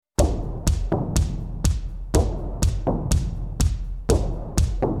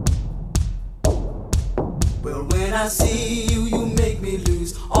when I see you, you make me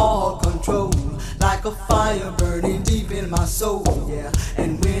lose all control. Like a fire burning deep in my soul, yeah.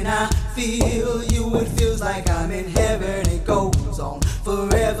 And when I feel you, it feels like I'm in heaven. It goes on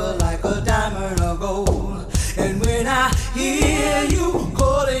forever like a diamond or gold. And when I hear you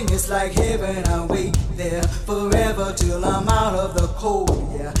calling, it's like heaven. I wait there forever till I'm out of the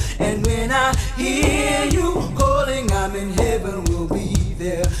cold, yeah. And when I hear you calling, I'm in heaven. We'll be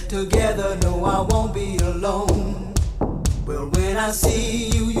there together. No, I won't be alone. Well, when I see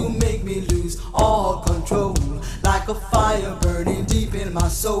you, you make me lose all control. Like a fire burning deep in my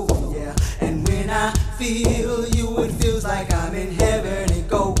soul, yeah. And when I feel you, it feels like I'm in heaven. It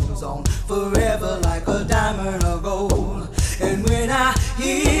goes on forever like a diamond or gold. And when I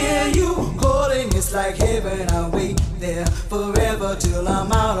hear you calling, it's like heaven. I wait there forever till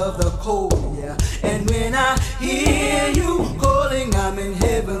I'm out of the cold, yeah. And when I hear you calling, I'm in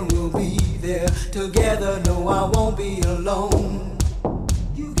heaven. We'll be there together. No, I won't be alone.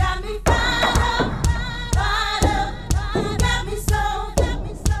 You got me fired up, fired up. You got me so, got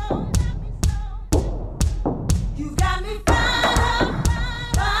me so, got me so. You got me fired up,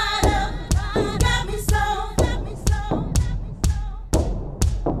 fired up. You got me so, got me so, got me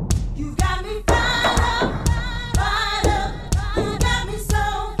so. You got me fired up, fired up. You got me so,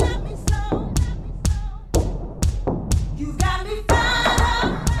 got me so, got me so. You got me fired up,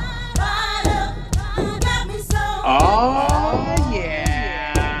 fired up. You got me so. Oh,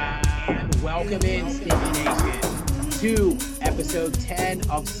 yeah. And welcome in, Stinky Nation, to episode 10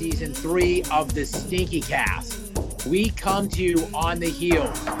 of season 3 of the Stinky Cast. We come to you on the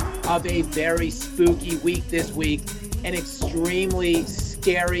heels of a very spooky week this week, an extremely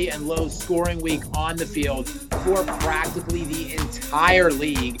scary and low-scoring week on the field for practically the entire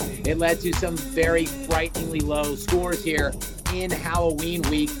league. It led to some very frighteningly low scores here in Halloween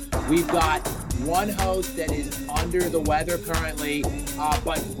week. We've got one host that is under the weather currently,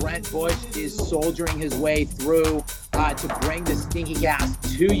 but Brent Bush is soldiering his way through to bring the Stinky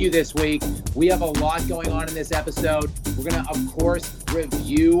Cast to you this week. We have a lot going on in this episode. We're going to, of course,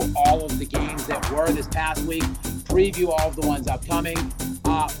 review all of the games that were this past week, preview all of the ones upcoming.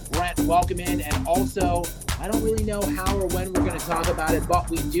 Brent, welcome in. And also, I don't really know how or when we're going to talk about it, but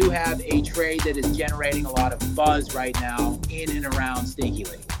we do have a trade that is generating a lot of buzz right now in and around Stinky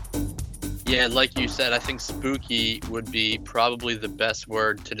League. Yeah, like you said, I think spooky would be probably the best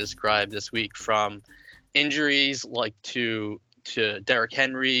word to describe this week, from injuries like to Derrick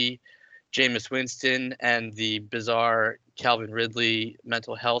Henry, Jameis Winston, and the bizarre Calvin Ridley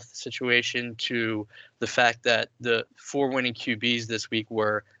mental health situation, to the fact that the 4 winning QBs this week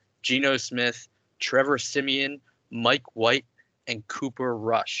were Geno Smith, Trevor Siemian, Mike White, and Cooper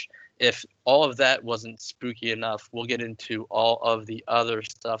Rush. If all of that wasn't spooky enough, we'll get into all of the other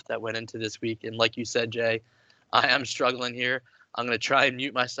stuff that went into this week. And like you said, Jay, I am struggling here. I'm going to try and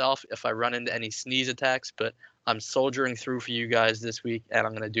mute myself if I run into any sneeze attacks, but I'm soldiering through for you guys this week, and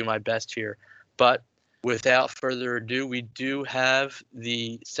I'm going to do my best here. But without further ado, we do have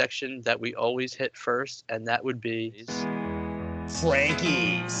the section that we always hit first, and that would be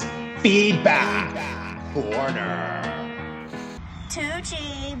Frankie's Feedback Corner.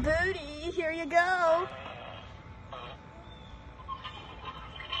 Tucci, booty, here you go.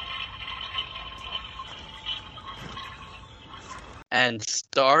 And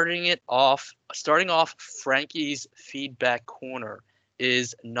starting off Frankie's Feedback Corner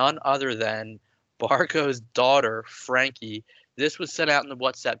is none other than Barco's daughter, Frankie. This was sent out in the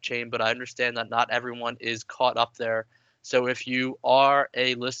WhatsApp chain, but I understand that not everyone is caught up there. So if you are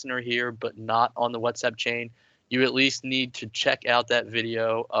a listener here but not on the WhatsApp chain, you at least need to check out that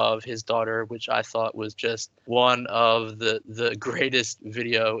video of his daughter, which I thought was just one of the greatest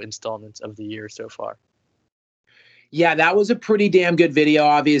video installments of the year so far. Yeah, that was a pretty damn good video,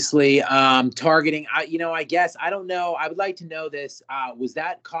 obviously, targeting, I guess, I don't know. I would like to know this. Was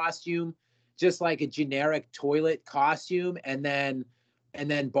that costume just like a generic toilet costume? And then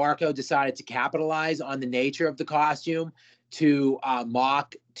Barco decided to capitalize on the nature of the costume to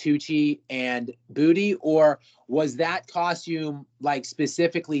mock Tucci and Booty? Or was that costume like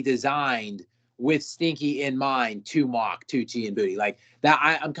specifically designed with Stinky in mind to mock Tucci and Booty? Like that,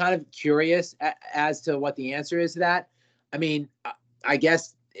 I'm kind of curious as to what the answer is to that. I mean, I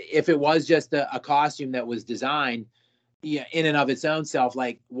guess if it was just a costume that was designed, yeah, in and of its own self,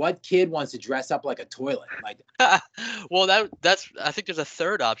 like what kid wants to dress up like a toilet? Like, well, that's I think there's a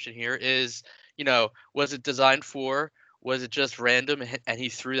third option here is, was it designed for? Was it just random and he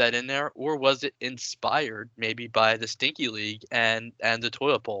threw that in there, or was it inspired maybe by the Stinky League and the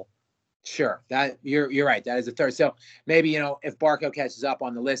toilet bowl? Sure, that you're right. That is a third. So maybe if Barco catches up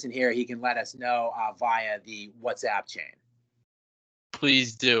on the listen here, he can let us know via the WhatsApp chain.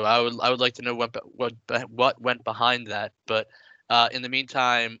 Please do. I would like to know what went behind that. But in the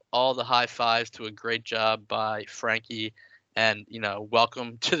meantime, all the high fives to a great job by Frankie, and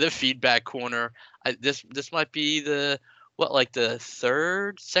welcome to the feedback corner. This might be the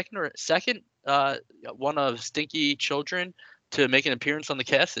second one of Stinky children to make an appearance on the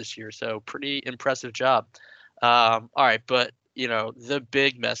cast this year. So pretty impressive job. All right, but the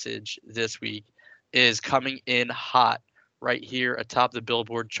big message this week is coming in hot right here atop the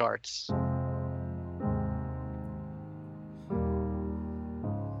Billboard charts.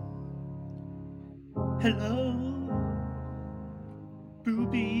 Hello,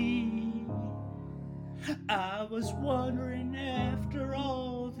 Booby. I was wondering, after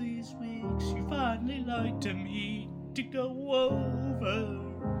all these weeks, you finally like to meet to go over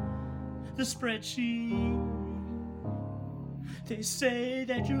the spreadsheet. They say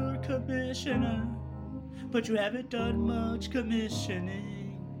that you're commissioner, but you haven't done much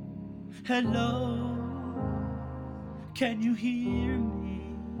commissioning. Hello, can you hear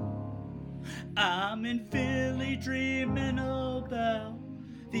me? I'm in Philly dreaming about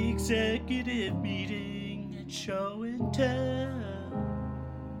the executive meeting at Show and Tell.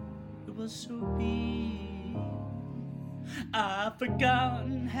 It was so big. I've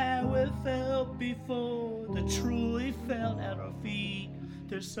forgotten how it felt before the truly felt at our feet.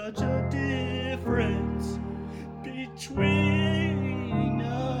 There's such a difference between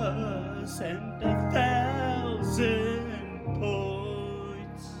us and 1,000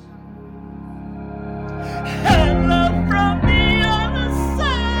 points. Hello from the other side.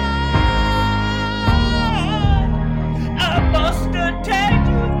 I must have tagged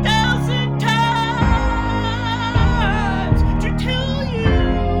you 1,000 times to tell you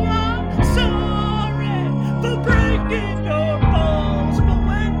I'm sorry for breaking your balls. But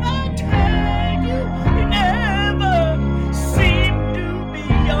when I tag you, you never seem to be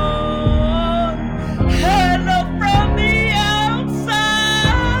on. Hello from the outside.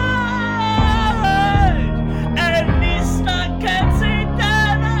 At least I can say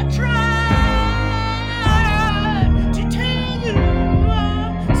that I tried to tell you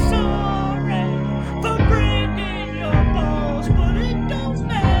I'm sorry for breaking your balls, but it don't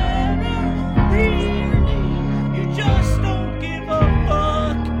matter, really. You just don't give a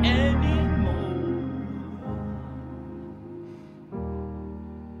fuck anymore.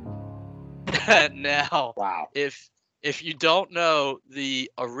 Now, Wow. if you don't know the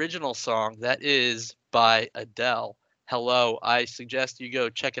original song, that is by Adele, Hello, I suggest you go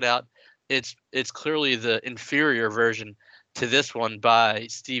check it out. It's clearly the inferior version to this one by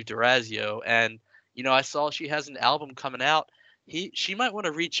Steve DeRazio, and I saw she has an album coming out. She might want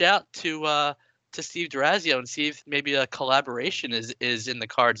to reach out to Steve DeRazio and see if maybe a collaboration is in the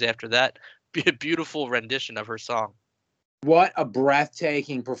cards after that beautiful rendition of her song. What a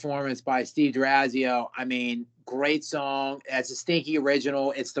breathtaking performance by Steve DeRazio. I mean, great song. It's a Stinky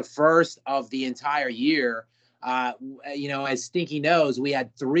original. It's the first of the entire year. As Stinky knows, we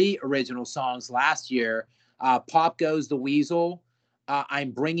had 3 original songs last year. Pop Goes the Weasel,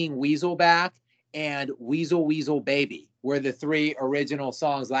 I'm Bringing Weasel Back, and Weasel Weasel Baby were the 3 original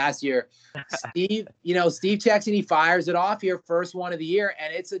songs last year. Steve checks and he fires it off here, first one of the year,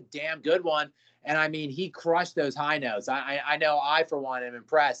 and it's a damn good one. And I mean, he crushed those high notes. I know I, for one, am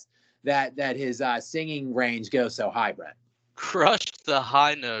impressed that his singing range goes so high, Brett. Crushed the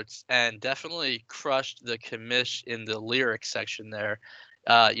high notes and definitely crushed the commish in the lyric section there.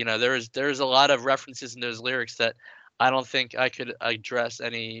 There's a lot of references in those lyrics that I don't think I could address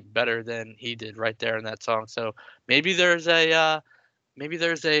any better than he did right there in that song. So maybe there's a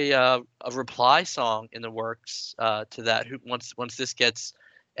reply song in the works to that. Once this gets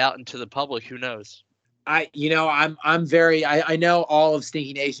out into the public, who knows? I know all of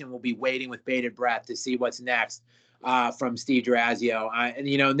Stinky Nation will be waiting with bated breath to see what's next from Steve DeRazio.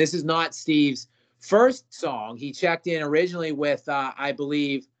 And this is not Steve's first song. He checked in originally with I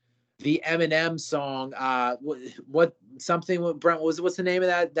believe the Eminem song. What's the name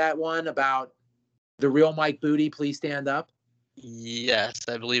of that one about the real Mike Booty? Please stand up. Yes,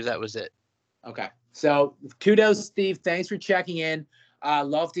 I believe that was it. Okay, so kudos, Steve. Thanks for checking in.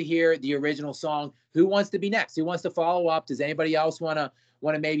 Love to hear the original song. Who wants to be next? Who wants to follow up? Does anybody else want to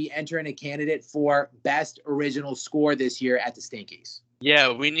maybe enter in a candidate for best original score this year at the Stinkies?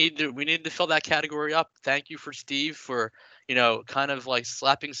 Yeah, we need to fill that category up. Thank you for Steve for kind of like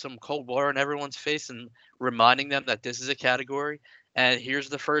slapping some cold water in everyone's face and reminding them that this is a category. And here's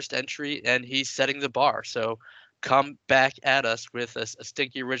the first entry, and he's setting the bar. So come back at us with a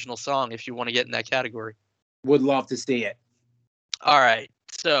stinky original song if you want to get in that category. Would love to see it. All right.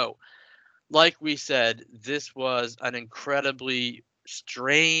 So, like we said, this was an incredibly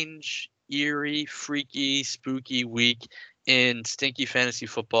strange, eerie, freaky, spooky week in stinky fantasy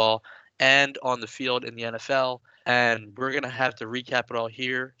football and on the field in the NFL. And we're going to have to recap it all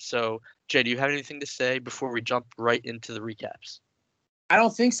here. So, Jay, do you have anything to say before we jump right into the recaps? I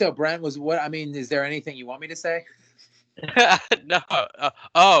don't think so, Brent. Is there anything you want me to say? No.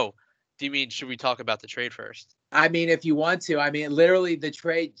 Oh, do you mean should we talk about the trade first? I mean, if you want to. I mean, literally, the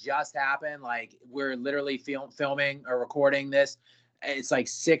trade just happened. Like, we're literally filming or recording this. It's like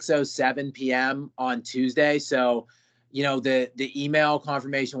 6:07 p.m. on Tuesday. So, the email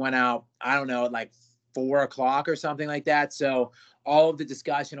confirmation went out, I don't know, at like 4 o'clock or something like that. So all of the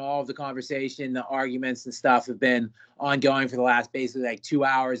discussion, all of the conversation, the arguments and stuff have been ongoing for the last basically like 2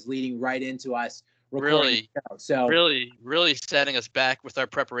 hours leading right into us recording. Really setting us back with our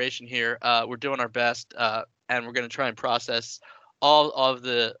preparation here. We're doing our best, and we're going to try and process all of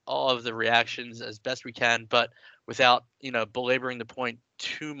the reactions as best we can, but without belaboring the point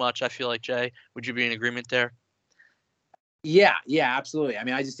too much. I feel like, Jay, would you be in agreement there? Yeah, absolutely. I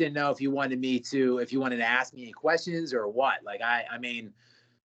mean, I just didn't know if you wanted to ask me any questions or what. Like, I mean,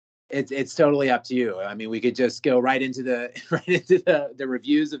 it's totally up to you. I mean, we could just go right into the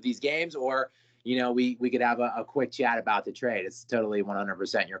reviews of these games, or we could have a quick chat about the trade. It's totally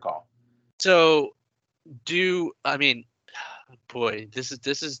 100% your call. So, boy, this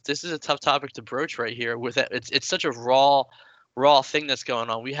is a tough topic to broach right here. With it, it's such a raw thing that's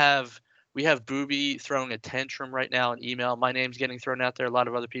going on. We have Booby throwing a tantrum right now in email. My name's getting thrown out there. A lot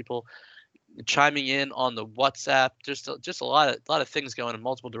of other people chiming in on the WhatsApp. Just a lot of things going in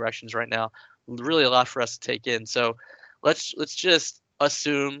multiple directions right now. Really a lot for us to take in. So let's just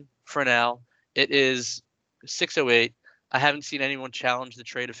assume for now it is 6:08. I haven't seen anyone challenge the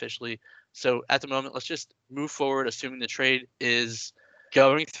trade officially. So at the moment, let's just move forward, assuming the trade is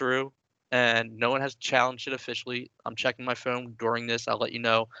going through and no one has challenged it officially. I'm checking my phone during this. I'll let you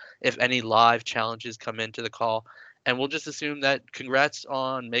know if any live challenges come into the call. And we'll just assume that congrats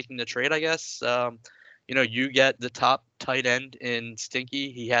on making the trade, I guess. You get the top tight end in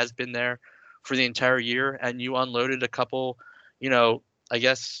Stinky. He has been there for the entire year, and you unloaded a couple, I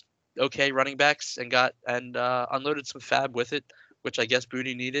guess, okay running backs and unloaded some fab with it, which I guess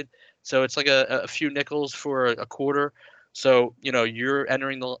Booty needed. So it's like a few nickels for a quarter. So, you're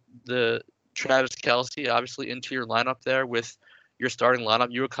entering the Travis Kelce, obviously, into your lineup there with your starting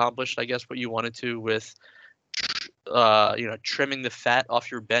lineup. You accomplished, I guess, what you wanted to with, trimming the fat off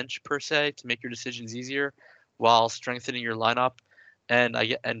your bench, per se, to make your decisions easier while strengthening your lineup. And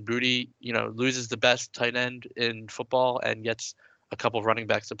Booty, loses the best tight end in football and gets a couple of running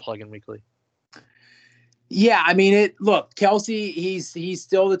backs to plug in weekly. Yeah, I mean, Kelce, he's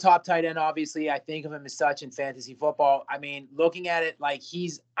still the top tight end, obviously. I think of him as such in fantasy football. I mean, looking at it, like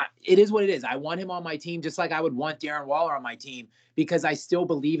it is what it is. I want him on my team just like I would want Darren Waller on my team because I still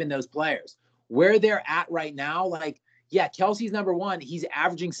believe in those players. Where they're at right now, Kelce's number one. He's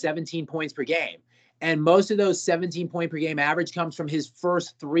averaging 17 points per game. And most of those 17 point per game average comes from his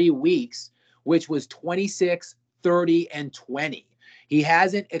first 3 weeks, which was 26, 30, and 20. He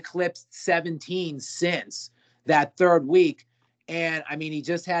hasn't eclipsed 17 since that third week. And, I mean, he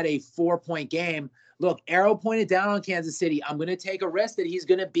just had a 4-point game. Look, Arrow pointed down on Kansas City. I'm going to take a risk that he's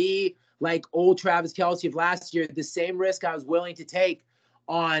going to be like old Travis Kelce of last year, the same risk I was willing to take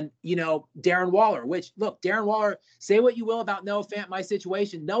on, Darren Waller, which, look, Darren Waller, say what you will about Noah Fant, my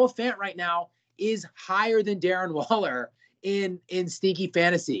situation. Noah Fant right now is higher than Darren Waller in Stinky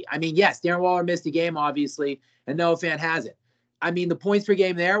Fantasy. I mean, yes, Darren Waller missed a game, obviously, and Noah Fant hasn't. I mean, the points per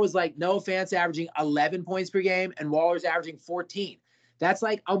game there was like Noah Fant's averaging 11 points per game and Waller's averaging 14. That's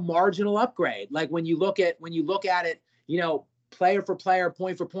like a marginal upgrade. Like when you look at it, player for player,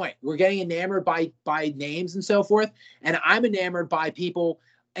 point for point, we're getting enamored by names and so forth. And I'm enamored by people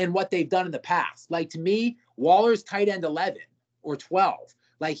and what they've done in the past. Like to me, Waller's tight end 11 or 12.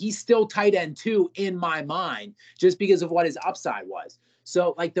 Like he's still tight end 2 in my mind just because of what his upside was.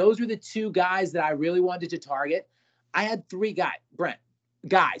 So like those were the 2 guys that I really wanted to target. I had 3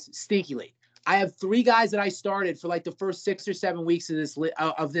 guys, Stinky League. I have 3 guys that I started for like the first 6 or 7 weeks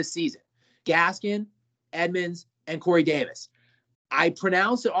of this season. Gaskin, Edmonds, and Corey Davis. I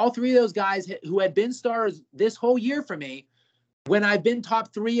pronounced all 3 of those guys who had been starters this whole year for me when I've been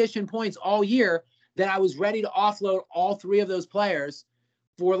top 3-ish in points all year, that I was ready to offload all 3 of those players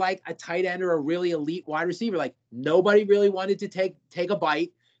for like a tight end or a really elite wide receiver. Like nobody really wanted to take a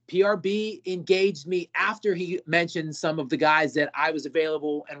bite. PRB engaged me after he mentioned some of the guys that I was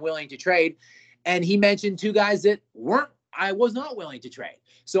available and willing to trade. And he mentioned two guys that I was not willing to trade.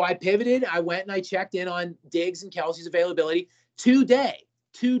 So I pivoted. I went and I checked in on Diggs and Kelsey's availability today.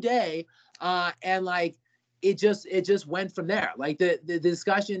 And like, it just went from there. Like the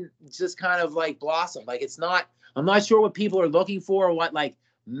discussion just kind of like blossomed. Like I'm not sure what people are looking for or what like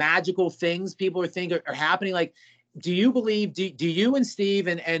magical things people are thinking are happening. Like, do you believe, do you and Steve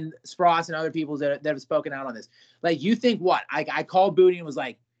and Spross and other people that have spoken out on this, like, you think what? I called Booty and was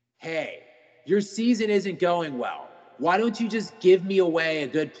like, hey, your season isn't going well. Why don't you just give me away a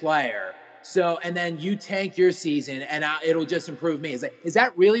good player? So, and then you tank your season and it'll just improve me. Is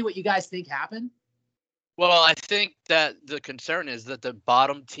that really what you guys think happened? Well, I think that the concern is that the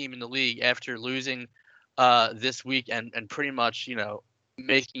bottom team in the league, after losing this week and pretty much,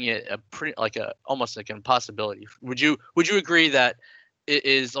 making it almost like an impossibility. Would you agree that it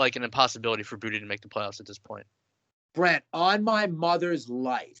is like an impossibility for Booty to make the playoffs at this point? Brent, on my mother's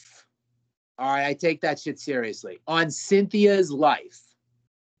life. All right, I take that shit seriously. On Cynthia's life.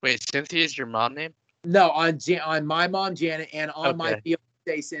 Wait, Cynthia's your mom name? No, on my mom Janet and on my Okay.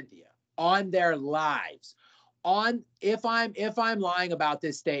 fiance Cynthia. On their lives. If I'm lying about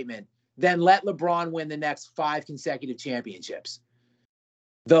this statement, then let LeBron win the next 5 consecutive championships.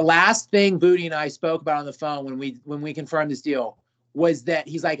 The last thing Booty and I spoke about on the phone when we confirmed this deal was that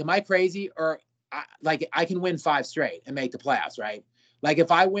he's like, am I crazy? Or I can win 5 straight and make the playoffs, right? Like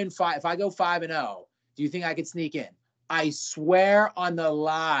if I go 5-0, do you think I could sneak in? I swear on the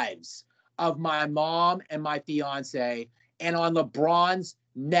lives of my mom and my fiance and on LeBron's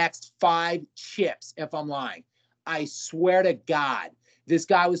next 5 chips, if I'm lying. I swear to God, this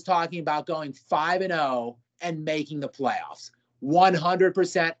guy was talking about going 5-0 and making the playoffs.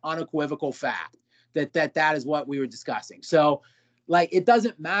 100% unequivocal fact that is what we were discussing. So, like, it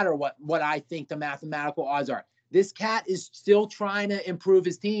doesn't matter what I think the mathematical odds are. This cat is still trying to improve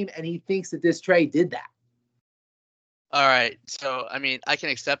his team, and he thinks that this trade did that. All right. So, I mean, I can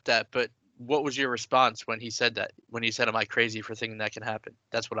accept that, but what was your response when he said that? When he said, am I crazy for thinking that can happen?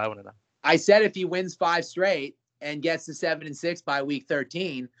 That's what I want to know. I said if he wins 5 straight and gets to 7-6 by week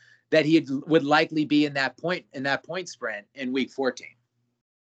 13, that he would likely be in that point sprint in week 14.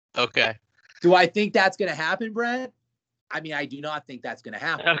 Okay. Do I think that's going to happen, Brent? I mean, I do not think that's going to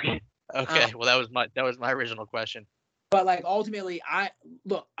happen. Okay. Well, that was my original question. But like ultimately,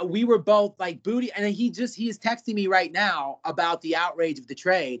 we were both like Booty, and he is texting me right now about the outrage of the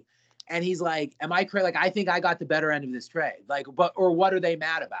trade, and he's like, "Am I crazy? Like, I think I got the better end of this trade. Like, or what are they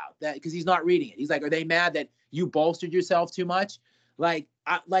mad about? That because he's not reading it. He's like, are they mad that you bolstered yourself too much? Like,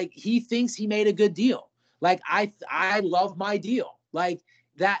 he thinks he made a good deal. Like, I love my deal. Like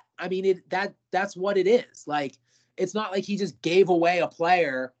that. I mean, that's what it is. Like, it's not like he just gave away a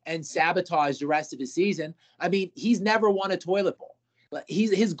player and sabotaged the rest of his season. I mean, he's never won a toilet bowl.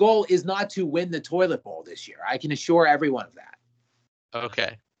 His goal is not to win the toilet bowl this year. I can assure everyone of that.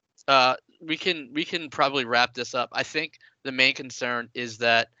 Okay. We can probably wrap this up. I think the main concern is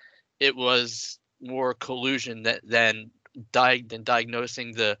that it was more collusion than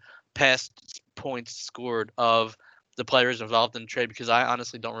diagnosing the past points scored of the players involved in the trade, because I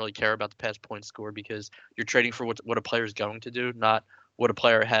honestly don't really care about the past points scored, because you're trading for what a player is going to do, not what a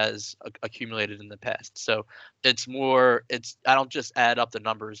player has accumulated in the past. So I don't just add up the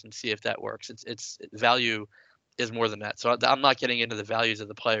numbers and see if that works. It's value is more than that. So I'm not getting into the values of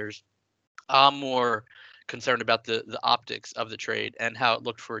the players. I'm more concerned about the optics of the trade and how it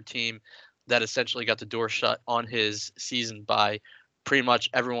looked for a team that essentially got the door shut on his season by pretty much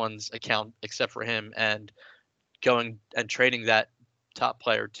everyone's account except for him, and going and trading that top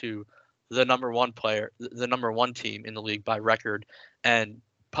player to the number one team in the league by record, and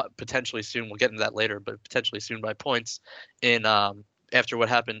potentially soon, we'll get into that later, but potentially soon by points in after what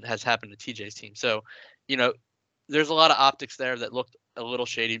has happened to TJ's team. So, there's a lot of optics there that looked a little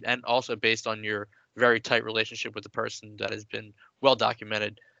shady, and also based on your very tight relationship with the person that has been well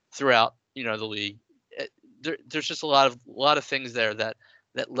documented throughout, the league. There's just a lot of things there that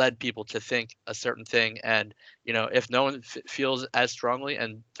led people to think a certain thing. And, if no one feels as strongly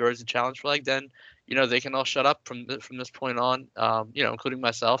and throws a challenge flag, then, they can all shut up from this point on, including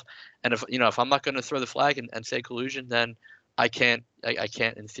myself. And if I'm not going to throw the flag and say collusion, then I can't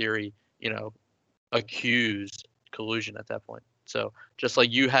in theory, accuse collusion at that point. So just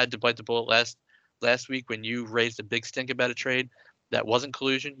like you had to bite the bullet last week when you raised a big stink about a trade that wasn't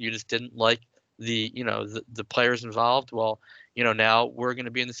collusion, you just didn't like the players involved. Well, now we're going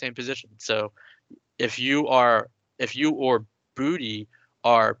to be in the same position. So if you or Booty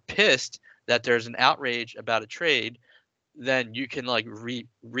are pissed that there's an outrage about a trade, then you can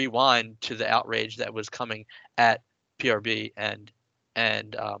rewind to the outrage that was coming at PRB and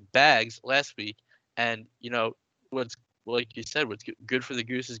and Bags last week. And what's like you said, what's good for the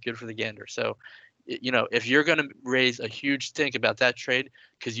goose is good for the gander. So, if you're going to raise a huge stink about that trade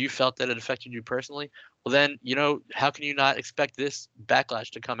because you felt that it affected you personally, well then, how can you not expect this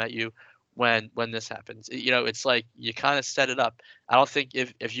backlash to come at you when this happens? It's like you kind of set it up. I don't think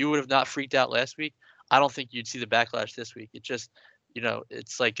if you would have not freaked out last week, I don't think you'd see the backlash this week. It just,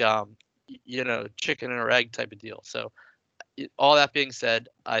 it's like chicken and or egg type of deal. So all that being said,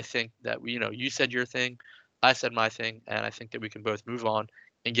 I think that you said your thing, I said my thing, and I think that we can both move on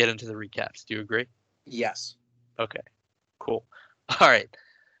and get into the recaps. Do you agree? Yes. Okay, cool. All right,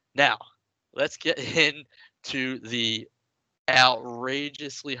 now let's get into the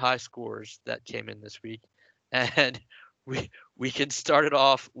outrageously high scores that came in this week, and we can start it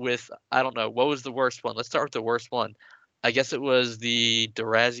off with, I don't know, what was the worst one? Let's start with the worst one. I guess it was the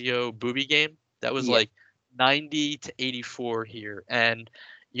Durazio Booby game. That was like 90 to 84 here, and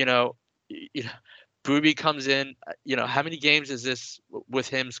Booby comes in. How many games is this with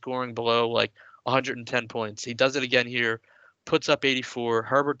him scoring below like 110 points? He does it again here, puts up 84.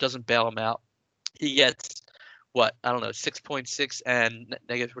 Herbert doesn't bail him out. He gets what, I don't know, 6.6 and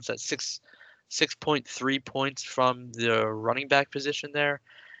negative. What's that? 6.3 points from the running back position there.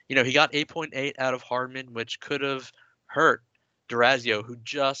 He got 8.8 out of Hardman, which could have hurt Durazio, who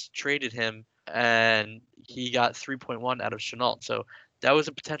just traded him, and he got 3.1 out of Chenault. So that was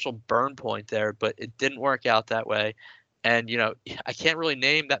a potential burn point there, but it didn't work out that way. And, I can't really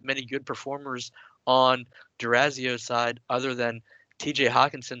name that many good performers on Durazio's side other than TJ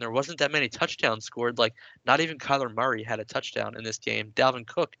Hawkinson. There wasn't that many touchdowns scored. Like, not even Kyler Murray had a touchdown in this game. Dalvin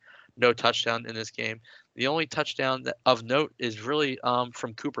Cook, no touchdown in this game. The only touchdown of note is really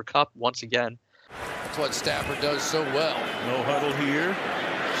from Cooper Kupp once again. That's what Stafford does so well. No huddle here.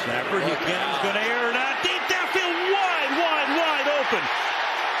 Stafford again is going to air it out deep downfield, wide open.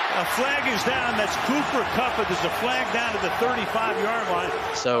 A flag is down. That's Cooper Kupp. There's a flag down to the 35-yard line.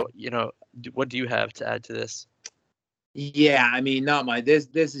 So, what do you have to add to this? Yeah, I mean, not much. This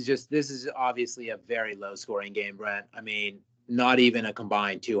is obviously a very low scoring game, Brent. I mean, not even a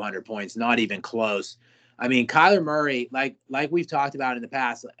combined 200 points, not even close. I mean, Kyler Murray, like we've talked about in the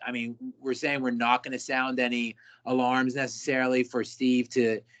past, I mean, we're saying we're not going to sound any alarms necessarily for Steve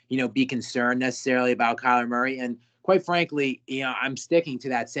to, be concerned necessarily about Kyler Murray. And quite frankly, I'm sticking to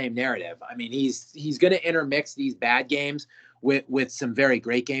that same narrative. I mean, he's going to intermix these bad games with some very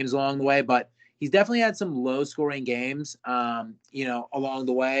great games along the way, but he's definitely had some low scoring games, along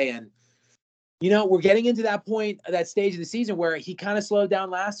the way. And, we're getting into that stage of the season where he kind of slowed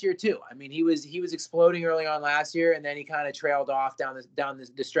down last year too. I mean, he was exploding early on last year, and then he kind of trailed off down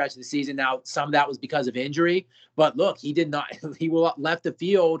the stretch of the season. Now, some of that was because of injury, but look, he did not. He left the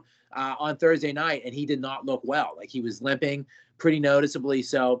field on Thursday night, and he did not look well. Like, he was limping pretty noticeably.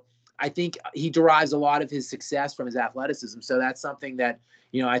 So I think he derives a lot of his success from his athleticism. So that's something that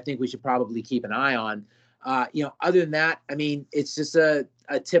I think we should probably keep an eye on. Other than that, I mean, it's just a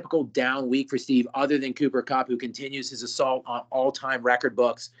typical down week for Steve, other than Cooper Kupp, who continues his assault on all-time record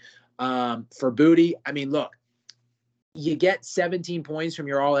books. For Booty, I mean, look, you get 17 points from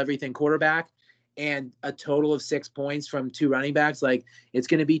your all-everything quarterback and a total of 6 points from two running backs. Like, it's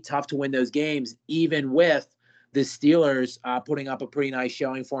going to be tough to win those games, even with the Steelers putting up a pretty nice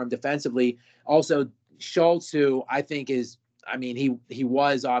showing for him defensively. Also, Schultz, who I think he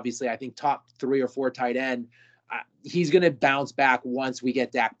was obviously, I think, top 3 or 4 tight end. He's going to bounce back once we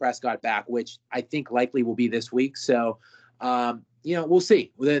get Dak Prescott back, which I think likely will be this week. So, we'll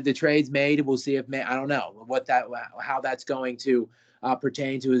see. The trade's made. We'll see I don't know how that's going to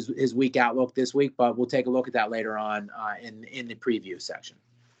pertain to his week outlook this week, but we'll take a look at that later on in the preview section.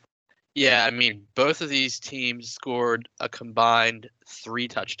 Yeah, I mean, both of these teams scored a combined 3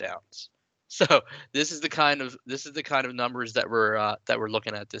 touchdowns. So this is the kind of numbers that we're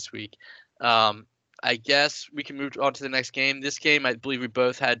looking at this week. I guess we can move on to the next game. This game, I believe we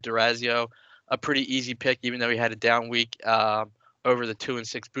both had Durazio, a pretty easy pick, even though he had a down week over the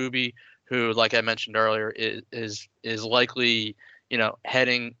 2-6 Booby, who, like I mentioned earlier, is likely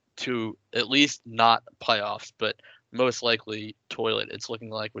heading to at least not playoffs, but most likely toilet. It's looking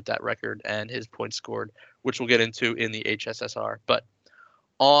like with that record and his points scored, which we'll get into in the HSSR. But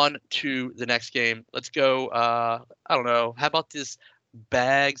on to the next game. Let's go. I don't know. How about this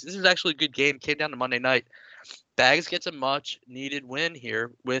Bags? This is actually a good game. Came down to Monday night. Bags gets a much needed win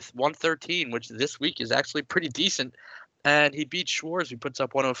here with 113, which this week is actually pretty decent. And he beats Schwartz, who puts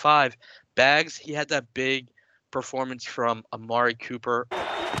up 105. Bags, he had that big performance from Amari Cooper.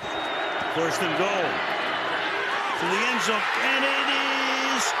 First and goal to the end zone, and it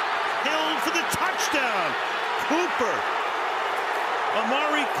is held for the touchdown. Cooper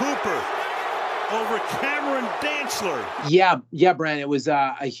Amari Cooper over Cameron Dantzler. Yeah, Brent. It was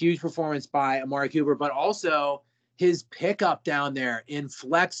a huge performance by Amari Cooper, but also his pickup down there in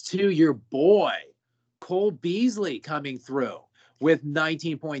flex 2, your boy, Cole Beasley, coming through with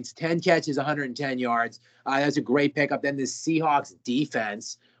 19 points, 10 catches, 110 yards. That's a great pickup. Then the Seahawks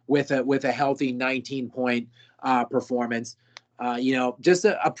defense with a healthy 19-point performance. Just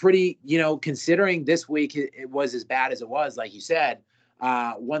a pretty, considering this week it was as bad as it was, like you said,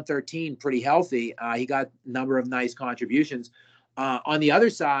 113, pretty healthy. He got a number of nice contributions. On the other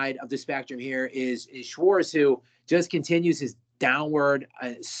side of the spectrum here is Schwartz, who just continues his downward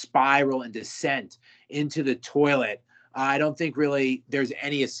spiral and descent into the toilet. I don't think really there's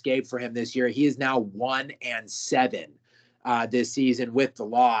any escape for him this year. He is now 1-7 this season with the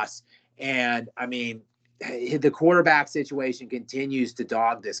loss. And I mean, the quarterback situation continues to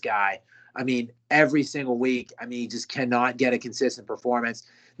dog this guy. I mean, every single week, he just cannot get a consistent performance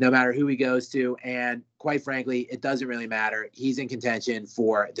no matter who he goes to. And quite frankly, it doesn't really matter. He's in contention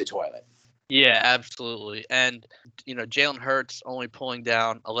for the toilet. Yeah, absolutely. And, Jalen Hurts only pulling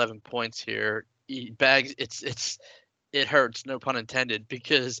down 11 points here. Bags, it hurts, no pun intended,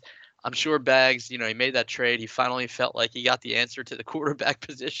 because I'm sure Bags, he made that trade. He finally felt like he got the answer to the quarterback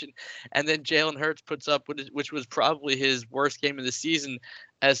position. And then Jalen Hurts puts up, which was probably his worst game of the season,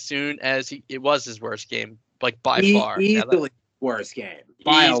 as soon as it was his worst game, like by far. Easily worst game.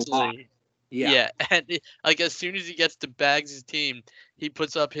 By a lot. Yeah. And as soon as he gets to Bags' team, he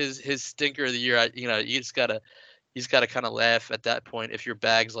puts up his stinker of the year. You just gotta kind of laugh at that point. If your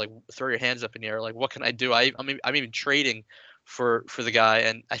Bags, like, throw your hands up in the air, like, what can I do? I'm even trading for the guy,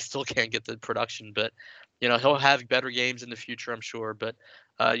 and I still can't get the production. But he'll have better games in the future, I'm sure. But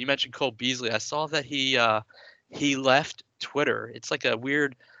you mentioned Cole Beasley. I saw that he left Twitter. It's like a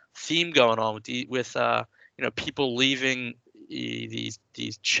weird theme going on with people leaving these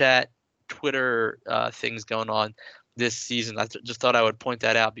chat Twitter things going on this season. I just thought I would point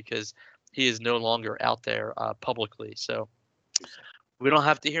that out because he is no longer out there publicly, so we don't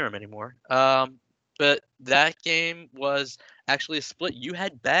have to hear him anymore. But that game was actually a split. You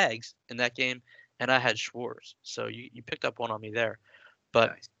had Bags in that game, and I had Schwartz, so you picked up one on me there.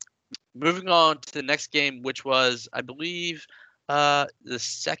 But nice. Moving on to the next game, which was, I believe, the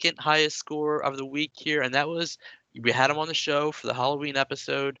second highest score of the week here, and that was, we had him on the show for the Halloween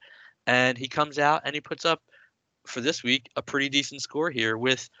episode, and he comes out and he puts up, for this week, a pretty decent score here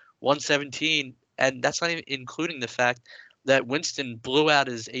with 117, and that's not even including the fact that Winston blew out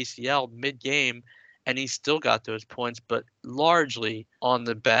his ACL mid-game, and he still got those points, but largely on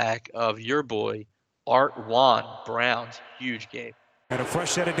the back of your boy, Art Juan Brown's huge game. And a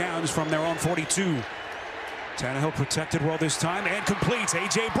fresh set of downs from their own 42. Tannehill protected well this time and completes.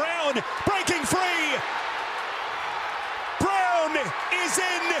 A.J. Brown breaking free. Brown is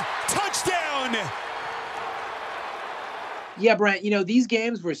in. Touchdown. Yeah, Brent, these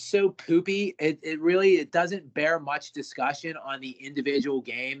games were so poopy. It really doesn't bear much discussion on the individual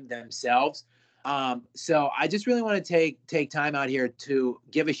game themselves. So I just really want to take time out here to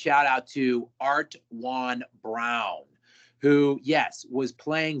give a shout out to Art Juan Brown, who, yes, was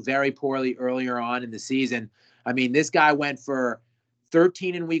playing very poorly earlier on in the season. This guy went for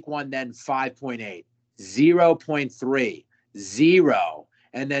 13 in week 1, then 5.8, 0.3, 0,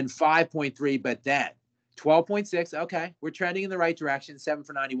 and then 5.3, but then 12.6. Okay, we're trending in the right direction. 7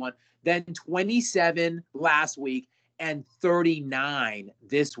 for 91. Then 27 last week and 39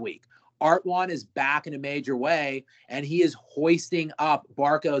 this week. Art Juan is back in a major way, and he is hoisting up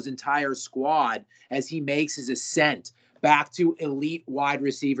Barco's entire squad as he makes his ascent back to elite wide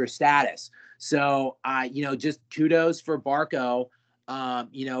receiver status. So, just kudos for Barco,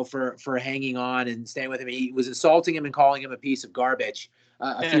 for hanging on and staying with him. He was insulting him and calling him a piece of garbage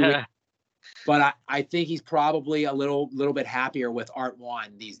a few weeks. But I think he's probably a little bit happier with Art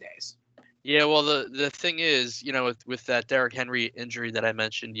Juan these days. Yeah, well, the thing is, with that Derrick Henry injury that I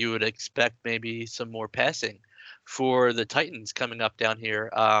mentioned, you would expect maybe some more passing for the Titans coming up down here.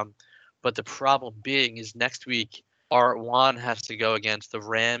 But the problem being is next week, Art Juan has to go against the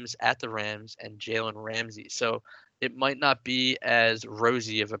Rams at the Rams and Jalen Ramsey. So it might not be as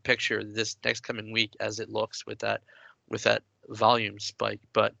rosy of a picture this next coming week as it looks with that volume spike.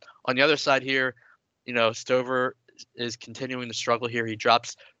 But on the other side here, Stover is continuing to struggle here. He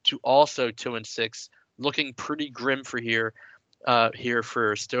drops to also 2-6, looking pretty grim for here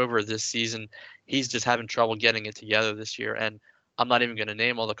for Stover this season. He's just having trouble getting it together this year, and I'm not even going to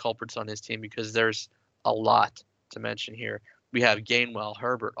name all the culprits on his team because there's a lot to mention here. We have Gainwell,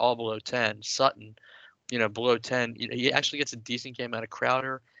 Herbert, all below 10, Sutton, below 10. He actually gets a decent game out of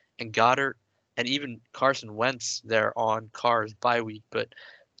Crowder and Goddard. and even Carson Wentz there on Carr's bye week, but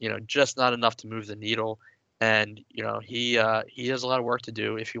just not enough to move the needle. And he has a lot of work to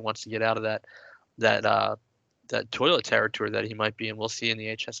do if he wants to get out of that toilet territory that he might be in. We'll see in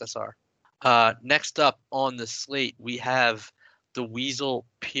the HSSR. Next up on the slate, we have the Weasel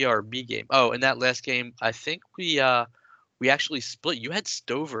PRB game. Oh, in that last game, I think we actually split. You had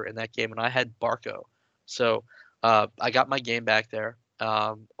Stover in that game, and I had Barco. So I got my game back there.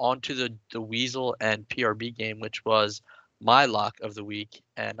 On to the Weasel and PRB game, which was my lock of the week,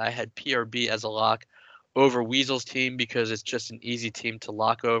 and I had PRB as a lock over Weasel's team because it's just an easy team to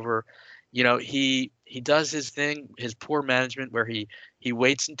lock over. He does his thing, his poor management, where he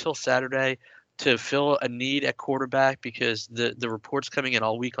waits until Saturday to fill a need at quarterback because the reports coming in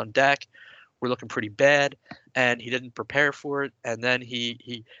all week on Dak were looking pretty bad, and he didn't prepare for it. And then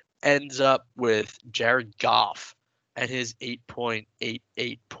he ends up with Jared Goff and his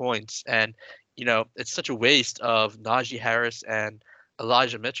 8.88 points. And it's such a waste of Najee Harris and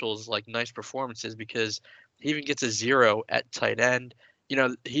Elijah Mitchell's nice performances because he even gets a 0 at tight end.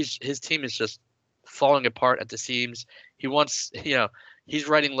 His team is just falling apart at the seams. He wants, he's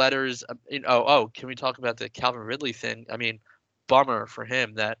writing letters. Can we talk about the Calvin Ridley thing? I mean, bummer for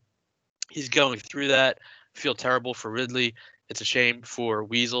him that he's going through that. Feel terrible for Ridley. It's a shame for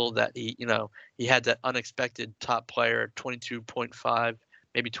Weasel that he had that unexpected top player, 22.5,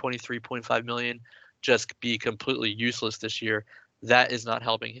 maybe 23.5 million, just be completely useless this year. That is not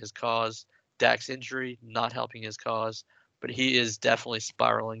helping his cause. Dak's injury, not helping his cause, but he is definitely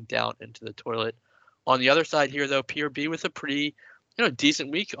spiraling down into the toilet. On the other side here, though, PRB with a pretty,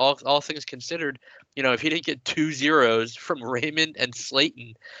 decent week, all things considered. If he didn't get 2 zeros from Raymond and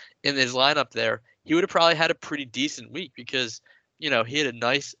Slayton in his lineup there, he would have probably had a pretty decent week because, he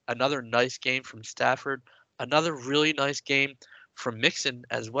had another nice game from Stafford, another really nice game from Mixon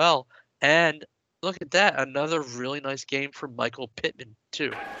as well, and look at that, another really nice game from Michael Pittman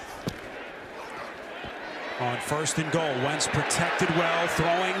too. On 1st and goal, Wentz protected well,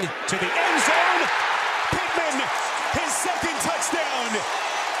 throwing to the end zone. Pittman, his second touchdown.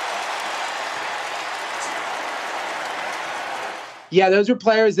 Yeah, those were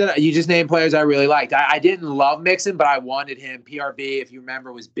players that you just named players I really liked. I didn't love Mixon, but I wanted him. PRB, if you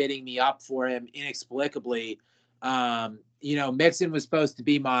remember, was bidding me up for him inexplicably. Mixon was supposed to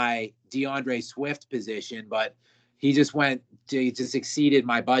be my DeAndre Swift position, but he just exceeded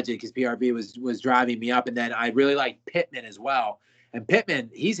my budget because PRB was driving me up. And then I really liked Pittman as well. And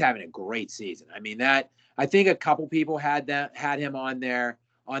Pittman, he's having a great season. I mean, I think a couple people had him on their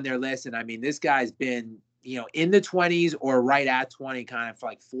list. And I mean, this guy's been, in the 20s or right at 20 kind of for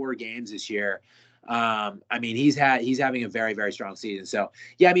like 4 games this year. I mean, he's having a very, very strong season. So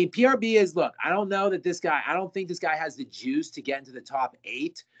yeah, I mean, PRB is, look, I don't think this guy has the juice to get into the top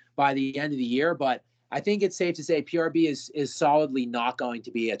 8 by the end of the year, but I think it's safe to say PRB is solidly not going to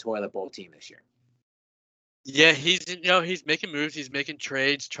be a toilet bowl team this year. Yeah, he's making moves, he's making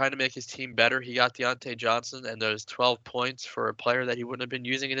trades, trying to make his team better. He got Deontay Johnson and those 12 points for a player that he wouldn't have been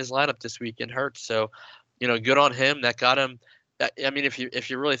using in his lineup this week in Hurts. So, good on him. That got him. I mean, if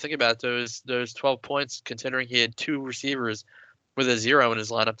you really think about it, those 12 points, considering he had 2 receivers with a 0 in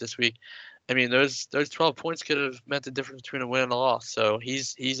his lineup this week, I mean, those 12 points could have meant the difference between a win and a loss. So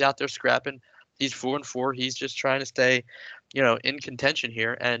he's out there scrapping. He's 4-4. He's just trying to stay, in contention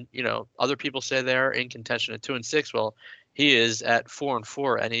here. And other people say they're in contention at 2-6. Well, he is at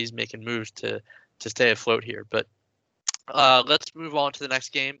 4-4, and he's making moves to stay afloat here. But let's move on to the next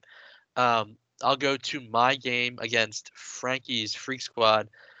game. I'll go to my game against Frankie's Freak Squad,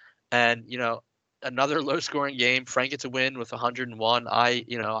 and another low-scoring game. Frank gets a win with 101.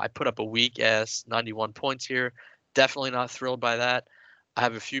 I put up a weak ass 91 points here. Definitely not thrilled by that. I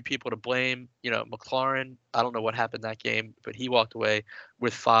have a few people to blame. McLaurin, I don't know what happened that game, but he walked away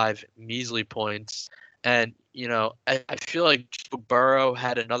with 5 measly points. And I feel like Joe Burrow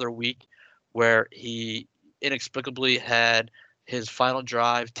had another week where he inexplicably had his final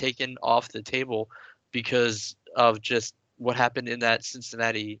drive taken off the table because of just what happened in that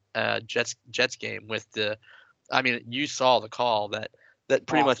Cincinnati Jets game with you saw the call that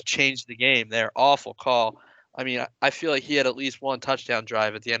pretty much changed the game there. Awful call. I mean, I feel like he had at least one touchdown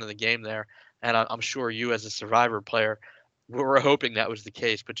drive at the end of the game there, and I'm sure you as a Survivor player were hoping that was the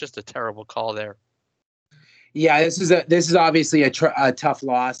case, but just a terrible call there. Yeah, this is obviously a tough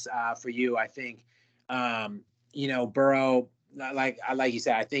loss for you. I think, Burrow, like you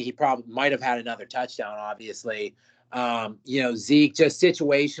said, I think he probably might have had another touchdown, obviously. Zeke just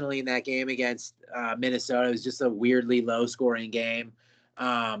situationally in that game against Minnesota, it was just a weirdly low scoring game.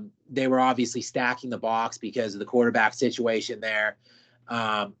 They were obviously stacking the box because of the quarterback situation there.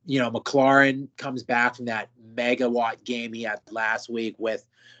 McLaurin comes back from that megawatt game he had last week with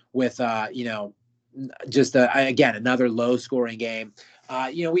just again, another low scoring game.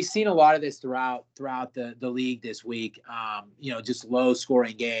 We've seen a lot of this throughout the league this week, just low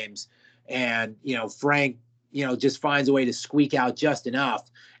scoring games. And, Frank, just finds a way to squeak out just enough.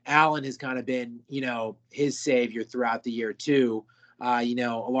 Allen has kind of been, his savior throughout the year too. A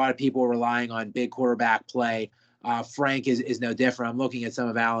lot of people are relying on big quarterback play. Frank is no different. I'm looking at some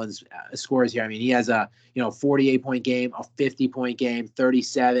of Allen's scores here. I mean, he has a 48-point game, a 50-point game,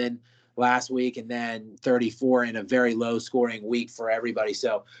 37 last week, and then 34 in a very low scoring week for everybody.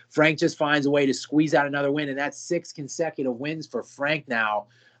 So Frank just finds a way to squeeze out another win, and that's 6 consecutive wins for Frank now.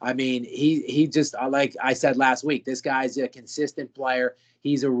 I mean, he just, like I said last week, this guy's a consistent player.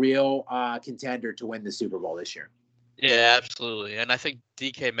 He's a real contender to win the Super Bowl this year. Yeah, absolutely. And I think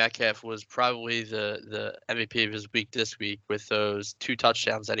DK Metcalf was probably the MVP of his week this week with those 2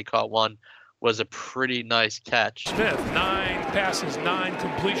 touchdowns that he caught. One was a pretty nice catch. Smith, 9 passes, 9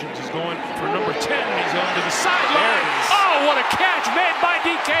 completions. He's going for number 10. He's on to the sideline. Oh, what a catch made by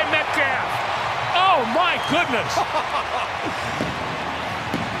DK Metcalf. Oh, my goodness.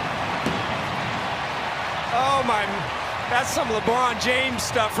 Oh, my. That's some LeBron James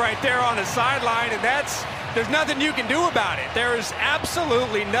stuff right there on the sideline, and there's nothing you can do about it. There is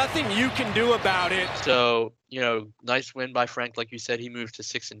absolutely nothing you can do about it. So, nice win by Frank. Like you said, he moved to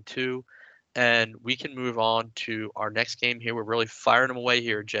 6-2. And we can move on to our next game here. We're really firing them away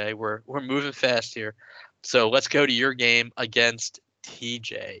here, Jay. We're moving fast here. So let's go to your game against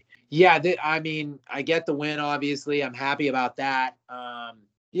TJ. Yeah, I get the win, obviously. I'm happy about that.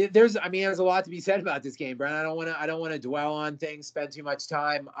 There's a lot to be said about this game, Brent. I don't want to dwell on things, spend too much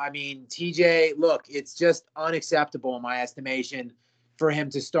time. I mean, TJ, look, it's just unacceptable in my estimation for him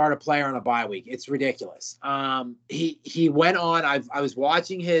to start a player on a bye week. It's ridiculous. He went on. I was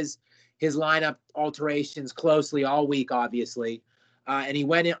watching his lineup alterations closely all week, obviously. And he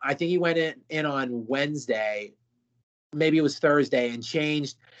went in, I think he went in on Wednesday, maybe it was Thursday, and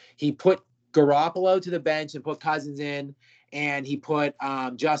changed. He put Garoppolo to the bench and put Cousins in, and he put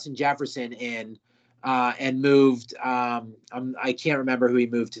Justin Jefferson in and moved. I can't remember who he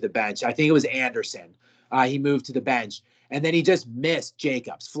moved to the bench. I think it was Anderson. He moved to the bench. And then he just missed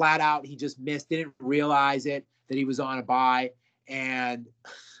Jacobs. Flat out, he just missed, didn't realize that he was on a bye. And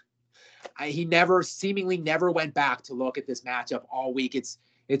he seemingly never went back to look at this matchup all week. It's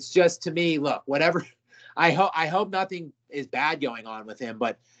just, to me, look, whatever. I hope nothing is bad going on with him,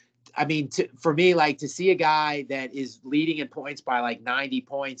 but I mean, for me, like, to see a guy that is leading in points by like 90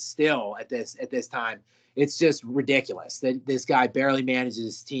 points still at this time, it's just ridiculous that this guy barely manages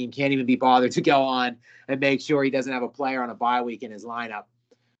his team, can't even be bothered to go on and make sure he doesn't have a player on a bye week in his lineup.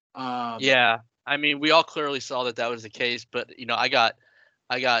 Yeah, I mean, we all clearly saw that was the case, but I got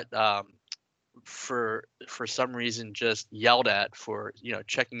for some reason just yelled at for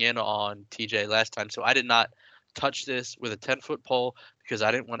checking in on TJ last time. So I did not touch this with a 10-foot pole because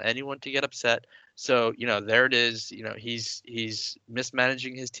I didn't want anyone to get upset. So there it is. He's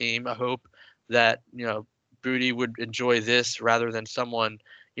mismanaging his team. I hope that Booty would enjoy this rather than someone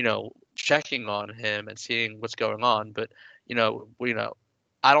checking on him and seeing what's going on. But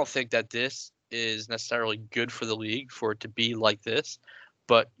I don't think that this is necessarily good for the league for it to be like this.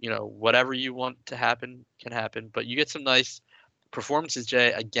 But, whatever you want to happen can happen. But you get some nice performances,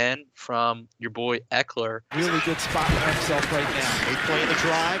 Jay, again from your boy Eckler. Really good spot for himself right now. 8th play of the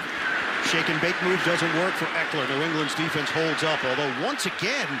drive. Shake and bake move doesn't work for Eckler. New England's defense holds up, although once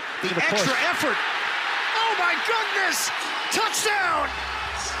again, the extra effort. Oh, my goodness! Touchdown!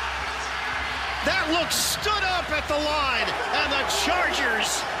 That look stood up at the line, and the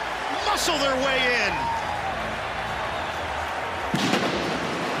Chargers muscle their way in.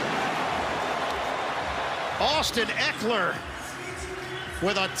 Austin Eckler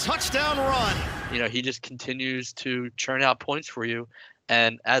with a touchdown run. He just continues to churn out points for you.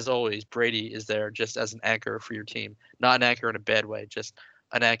 And as always, Brady is there just as an anchor for your team. Not an anchor in a bad way, just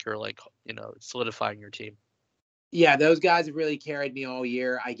an anchor solidifying your team. Yeah, those guys have really carried me all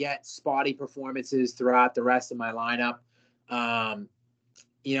year. I get spotty performances throughout the rest of my lineup.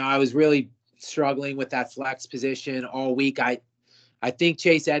 I was really struggling with that flex position all week. I think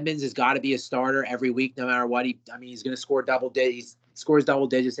Chase Edmonds has got to be a starter every week, no matter what. He's going to score double digits. He scores double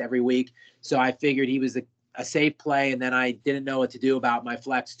digits every week. So I figured he was a safe play, and then I didn't know what to do about my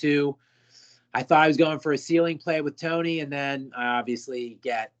flex too. I thought I was going for a ceiling play with Tony, and then I obviously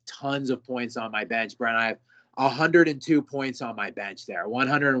get tons of points on my bench. Brent, I have 102 points on my bench there,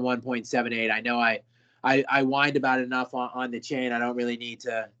 101.78. I know I whined about it enough on the chain. I don't really need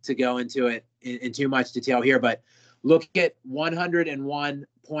to go into it in too much detail here, but Look at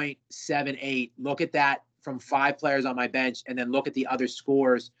 101.78. Look at that from 5 players on my bench, and then look at the other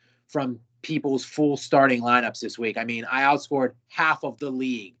scores from people's full starting lineups this week. I mean, I outscored half of the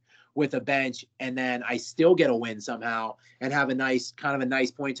league with a bench, and then I still get a win somehow and have a nice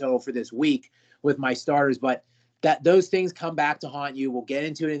point total for this week with my starters. But those things come back to haunt you. We'll get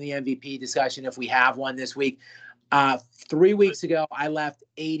into it in the MVP discussion if we have one this week. 3 weeks ago, I left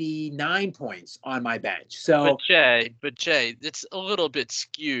 89 points on my bench. So, but Jay, it's a little bit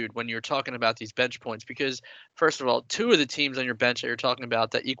skewed when you're talking about these bench points because, first of all, 2 of the teams on your bench that you're talking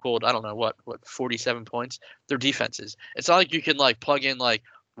about that equaled, I don't know what 47 points, they're defenses. It's not like you can like plug in like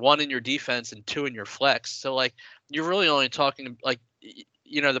 1 in your defense and 2 in your flex. So like you're really only talking like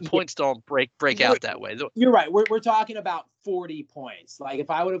the points don't break out that way. You're right. We're talking about 40 points. Like if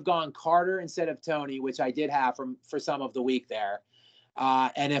I would have gone Carter instead of Tony, which I did have for some of the week there,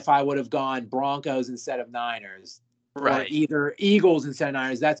 and if I would have gone Broncos instead of Niners, right, or either Eagles instead of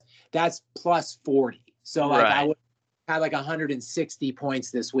Niners, that's plus 40. So like I would have had like 160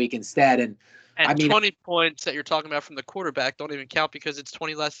 points this week instead, and I mean 20 points that you're talking about from the quarterback don't even count because it's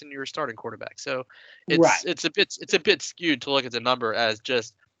 20 less than your starting quarterback. So it's a bit skewed to look at the number as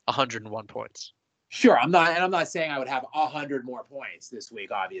just 101 points. Sure, I'm not saying I would have 100 more points this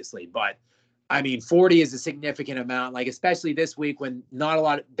week, obviously, but I mean 40 is a significant amount. Like especially this week when not a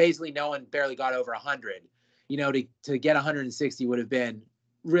lot, basically no one barely got over 100. To get 160 would have been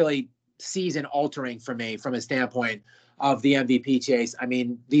really season altering for me from a standpoint of the MVP chase. I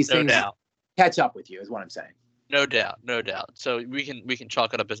mean these things catch up with you is what I'm saying. No doubt. So we can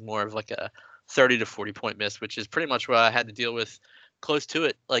chalk it up as more of like a 30 to 40 point miss, which is pretty much what I had to deal with, close to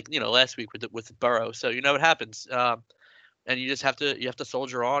it, like last week with Burrow. So what happens, and you just have to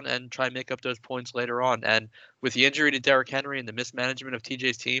soldier on and try and make up those points later on. And with the injury to Derrick Henry and the mismanagement of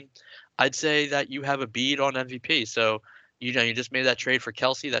TJ's team, I'd say that you have a bead on MVP. So you just made that trade for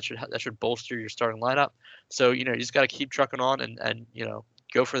Kelsey. That should bolster your starting lineup. So you just got to keep trucking on and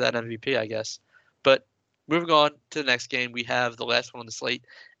go for that MVP, I guess. But moving on to the next game, we have the last one on the slate,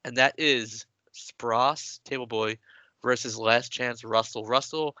 and that is Spross, Table Boy, versus Last Chance Russell.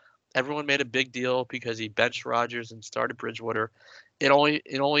 Russell, everyone made a big deal because he benched Rodgers and started Bridgewater. It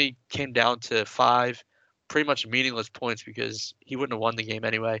only came down to 5 pretty much meaningless points because he wouldn't have won the game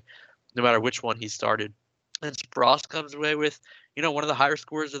anyway, no matter which one he started. And Spross comes away with, one of the higher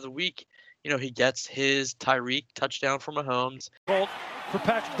scores of the week. He gets his Tyreek touchdown from Mahomes. For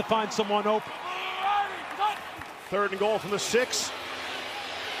Patrick to find someone open. 3rd and goal from the 6.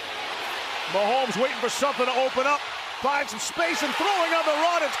 Mahomes waiting for something to open up. Finds some space and throwing on the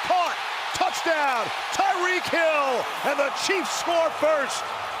run. It's caught. Touchdown. Tyreek Hill. And the Chiefs score first.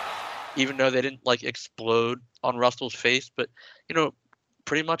 Even though they didn't explode on Russell's face, but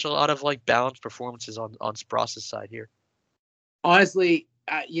pretty much a lot of balanced performances on Spross's side here. Honestly,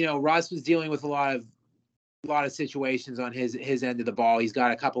 Russ was dealing with a lot of situations on his end of the ball. He's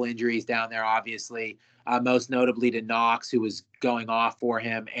got a couple injuries down there, obviously, most notably to Knox, who was going off for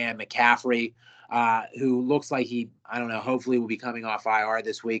him, and McCaffrey, who looks like hopefully will be coming off IR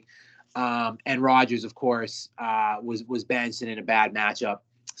this week. And Rodgers, of course, was benched and in a bad matchup.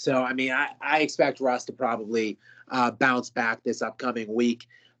 So, I mean, I expect Russ to probably bounce back this upcoming week.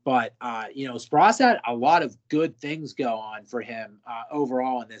 But, Spross had a lot of good things go on for him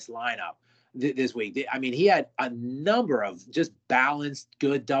overall in this lineup this week. I mean, he had a number of just balanced,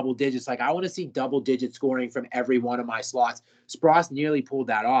 good double digits. I want to see double-digit scoring from every one of my slots. Spross nearly pulled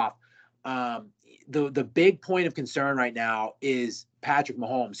that off. The big point of concern right now is Patrick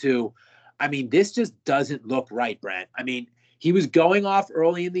Mahomes, who, I mean, this just doesn't look right, Brent. I mean, he was going off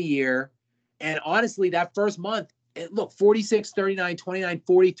early in the year, and honestly, that first month, 46, 39, 29,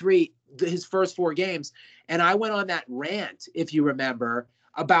 43, his first 4 games. And I went on that rant, if you remember,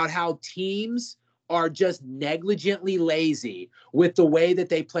 about how teams are just negligently lazy with the way that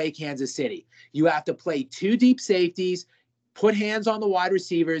they play Kansas City. You have to play 2 deep safeties, put hands on the wide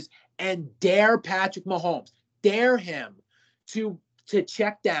receivers, and dare Patrick Mahomes, dare him to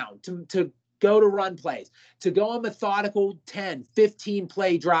check down, to go to run plays, to go on methodical 10, 15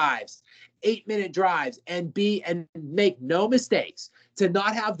 play drives, 8-minute drives, and make no mistakes, to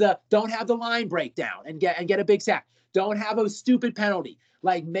don't have the line breakdown and get a big sack. Don't have a stupid penalty.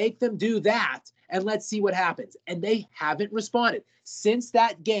 Make them do that and let's see what happens. And they haven't responded since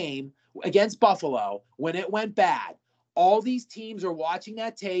that game against Buffalo when it went bad. All these teams are watching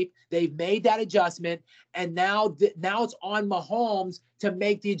that tape. They've made that adjustment, and now it's on Mahomes to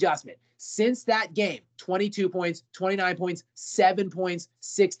make the adjustment. Since that game, 22 points, 29 points, 7 points,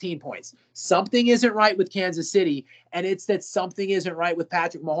 16 points. Something isn't right with Kansas City, and it's that something isn't right with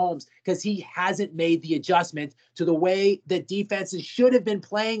Patrick Mahomes because he hasn't made the adjustment to the way that defenses should have been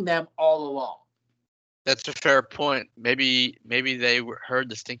playing them all along. That's a fair point. Maybe they heard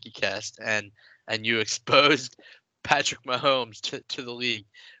the Stinky Cast and you exposed Patrick Mahomes to the league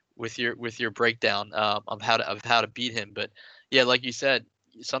with your breakdown of how to beat him. But yeah, like you said,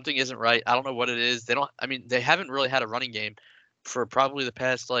 something isn't right. I don't know what it is. They haven't really had a running game for probably the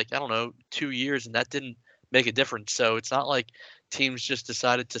past 2 years, and that didn't make a difference. So it's not like teams just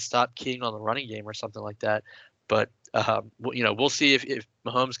decided to stop keying on the running game or something like that. But we'll see if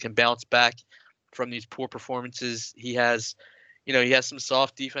Mahomes can bounce back from these poor performances. He has some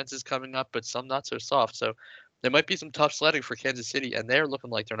soft defenses coming up, but some not so soft. So there might be some tough sledding for Kansas City, and they're looking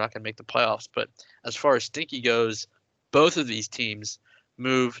like they're not going to make the playoffs. But as far as Stinky goes, both of these teams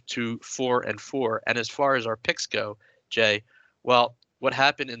move to 4-4. And as far as our picks go, Jay, well, what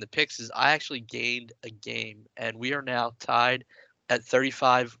happened in the picks is I actually gained a game, and we are now tied at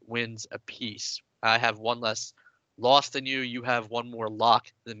 35 wins apiece. I have one less loss than you. You have one more lock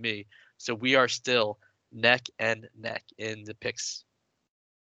than me. So we are still neck and neck in the picks.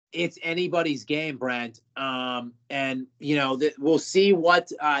 It's anybody's game, Brent. And we'll see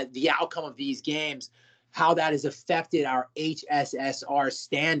what the outcome of these games, how that has affected our HSSR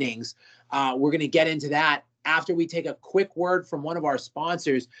standings. We're going to get into that after we take a quick word from one of our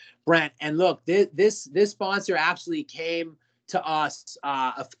sponsors, Brent. And look, this sponsor actually came to us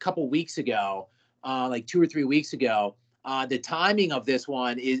a couple weeks ago, like 2 or 3 weeks ago. The timing of this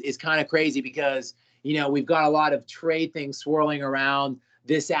one is kind of crazy because, we've got a lot of trade things swirling around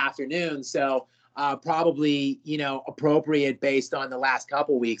this afternoon. So probably, appropriate based on the last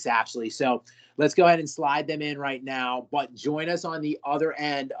couple weeks, actually. So let's go ahead and slide them in right now. But join us on the other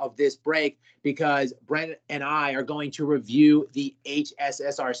end of this break because Brent and I are going to review the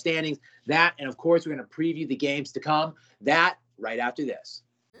HSSR standings. That, and of course, we're going to preview the games to come. That right after this.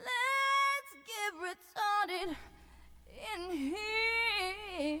 Let's get retarded in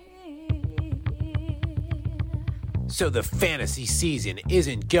here. So the fantasy season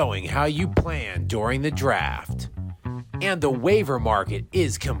isn't going how you planned during the draft. And the waiver market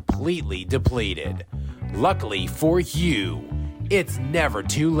is completely depleted. Luckily for you, it's never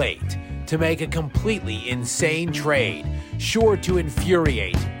too late to make a completely insane trade, sure to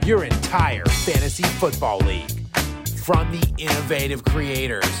infuriate your entire fantasy football league. From the innovative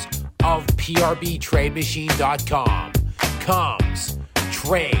creators of PRBTradeMachine.com comes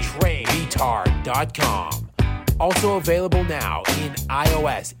TradeRetard.com. Also available now in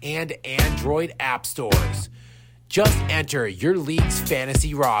iOS and Android app stores. Just enter your league's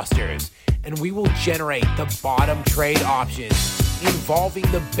fantasy rosters, and we will generate the bottom trade options involving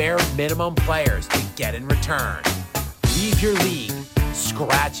the bare minimum players to get in return. Leave your league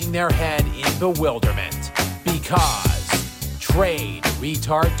scratching their head in bewilderment because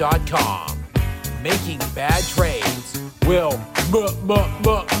TradeRetard.com. Making bad trades will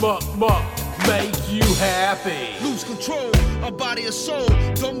make you happy. Lose control, a body and soul.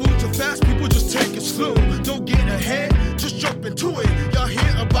 Don't move too fast, people just take it slow. Don't get ahead, just jump into it. Y'all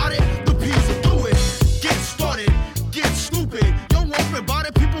hear about it? The P's will do it. Get started, get stupid. Don't worry about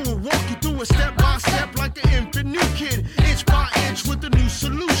it, people will walk you through it step by step like the infant new kid. Inch by inch with the new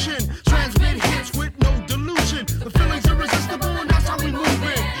solution. Transmit hits with no delusion. The feeling's irresistible and that's how we move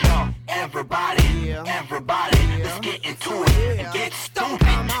it. Yo, everybody, let's get into it and get stupid.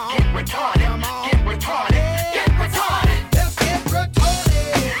 Get retarded, get retarded, get retarded. Let's get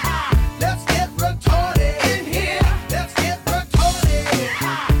retarded. Let's get retarded in here. Let's get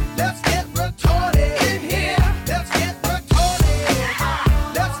retarded. Let's get retarded in here. Let's get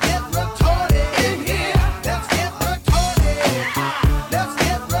retarded. Let's get retarded in here. Let's get retarded. Let's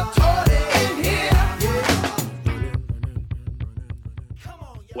get retarded in here.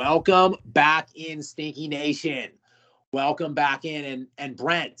 Welcome back in, Stinky Nation. Welcome back in. And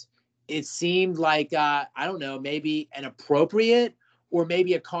Brent, it seemed like, I don't know, maybe an appropriate or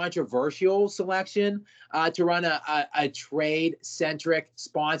maybe a controversial selection to run a trade-centric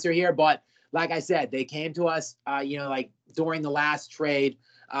sponsor here. But like I said, they came to us, during the last trade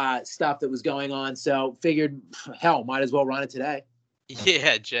stuff that was going on. So figured, hell, might as well run it today.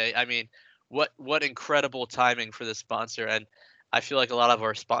 Yeah, Jay. I mean, what incredible timing for this sponsor. And I feel like a lot of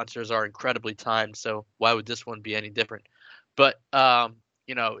our sponsors are incredibly timed. So why would this one be any different? But,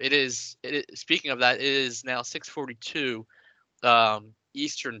 it is speaking of that, it is now 6:42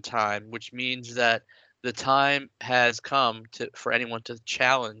 Eastern time, which means that the time has come for anyone to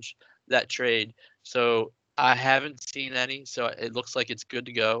challenge that trade. So I haven't seen any, so it looks like it's good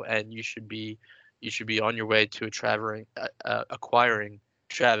to go, and you should be on your way to acquiring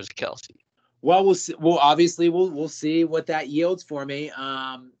Travis Kelce. Well, we'll see. Well, obviously, we'll see what that yields for me.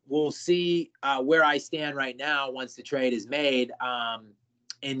 We'll see where I stand right now once the trade is made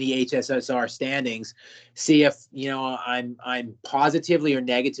in the HSSR standings. See if I'm positively or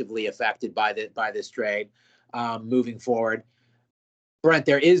negatively affected by this trade moving forward. Brent,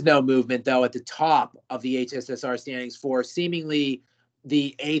 there is no movement though at the top of the HSSR standings for seemingly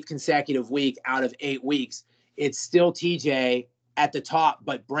the 8th consecutive week out of 8 weeks. It's still TJ at the top,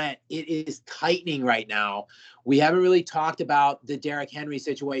 but Brent, it is tightening right now. We haven't really talked about the Derrick Henry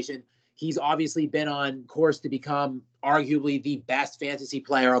situation. He's obviously been on course to become arguably the best fantasy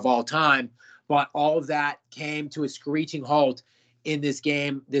player of all time, but all of that came to a screeching halt in this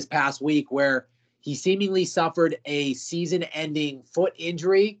game this past week where he seemingly suffered a season-ending foot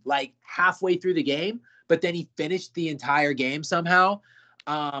injury like halfway through the game, but then he finished the entire game somehow.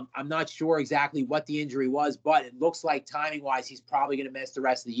 I'm not sure exactly what the injury was, but it looks like timing-wise, he's probably going to miss the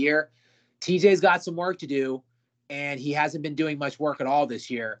rest of the year. TJ's got some work to do, and he hasn't been doing much work at all this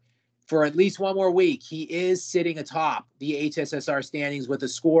year. For at least one more week, he is sitting atop the HSSR standings with a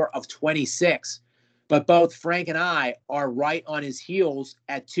score of 26. But both Frank and I are right on his heels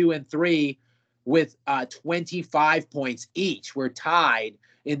at 2 and 3 with 25 points each. We're tied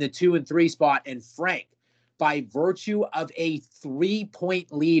in the 2 and 3 spot, and Frank, by virtue of a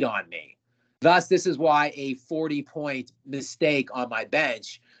 3-point lead on me. Thus, this is why a 40-point mistake on my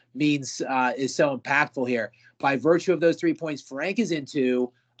bench is so impactful here. By virtue of those 3 points, Frank is in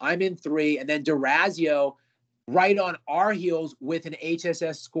 2, I'm in 3, and then Durazio right on our heels with an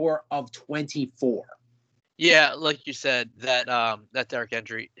HSS score of 24. Yeah, like you said, that Derrick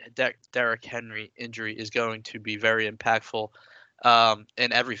Henry injury is going to be very impactful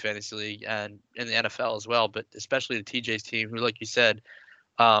in every fantasy league and in the NFL as well, but especially the TJ's team, who, like you said,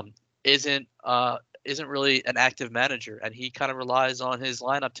 isn't really an active manager, and he kind of relies on his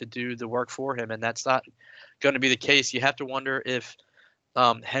lineup to do the work for him, and that's not going to be the case. You have to wonder if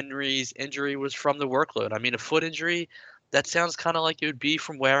Henry's injury was from the workload. I mean, a foot injury, that sounds kind of like it would be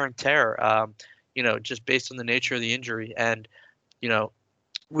from wear and tear. Just based on the nature of the injury. And,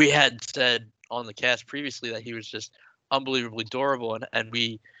 we had said on the cast previously that he was just unbelievably durable. And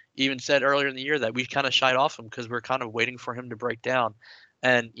we even said earlier in the year that we kind of shied off him because we're kind of waiting for him to break down.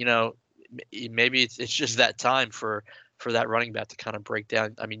 And, maybe it's just that time for that running back to kind of break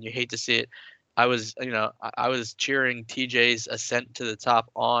down. I mean, you hate to see it. I was cheering TJ's ascent to the top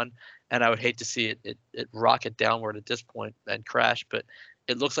on, and I would hate to see it rocket downward at this point and crash. But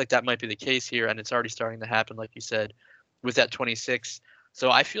it looks like that might be the case here, and it's already starting to happen, like you said, with that 26.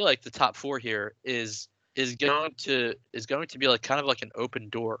 So I feel like the top 4 here is going to be like kind of like an open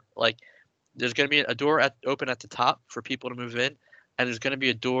door. Like there's going to be a door open at the top for people to move in, and there's going to be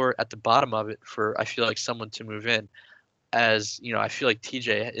a door at the bottom of it for, I feel like, someone to move in. As I feel like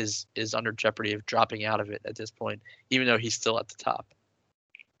TJ is under jeopardy of dropping out of it at this point, even though he's still at the top.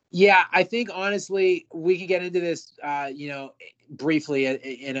 Yeah, I think honestly we can get into this, briefly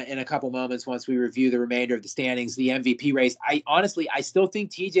in a couple moments once we review the remainder of the standings, the MVP race. I still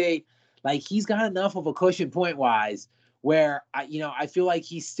think TJ, like, he's got enough of a cushion point wise where I feel like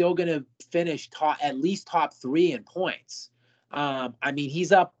he's still going to finish at least top 3 in points. I mean,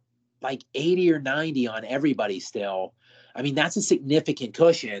 he's up like 80 or 90 on everybody still. I mean, that's a significant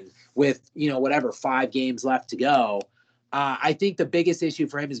cushion with, 5 games left to go. I think the biggest issue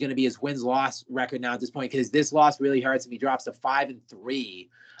for him is going to be his wins-loss record now at this point, because this loss really hurts if he drops to 5 and 3.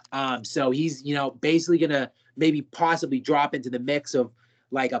 So he's, basically going to maybe possibly drop into the mix of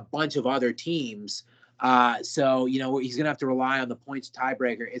like a bunch of other teams. So he's going to have to rely on the points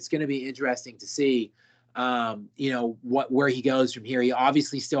tiebreaker. It's going to be interesting to see, where he goes from here. He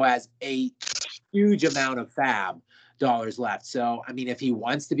obviously still has a huge amount of fab dollars left. So, I mean, if he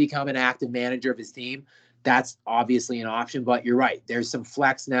wants to become an active manager of his team, that's obviously an option. But you're right. There's some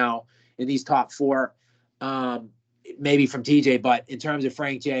flex now in these top 4, maybe from TJ. But in terms of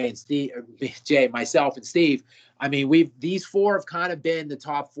Frank, Jay, and Steve, Jay, myself, and Steve, I mean, these 4 have kind of been the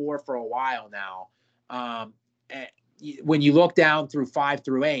top 4 for a while now. When you look down through 5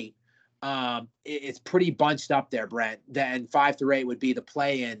 through 8, it's pretty bunched up there, Brent. Then 5 through 8 would be the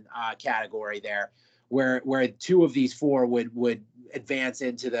play-in category there, where 2 of these 4 would advance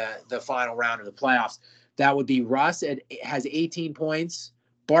into the final round of the playoffs. That would be Russ has 18 points,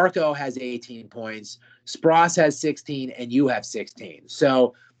 Barco has 18 points, Spross has 16, and you have 16.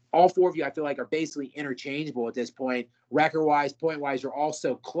 So all 4 of you, I feel like, are basically interchangeable at this point. Record-wise, point-wise, you're all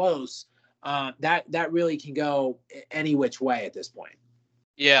so close. That really can go any which way at this point.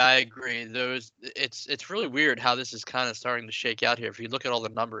 Yeah, I agree. It's really weird how this is kind of starting to shake out here. If you look at all the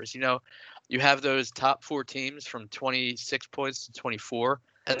numbers, you have those top four teams from 26 points to 24,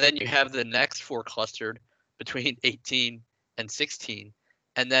 and then you have the next four clustered between 18 and 16.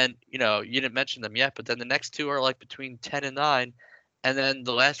 And then, you didn't mention them yet, but then the next two are like between 10 and 9, and then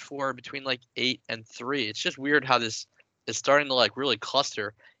the last four are between like 8 and 3. It's just weird how this is starting to like really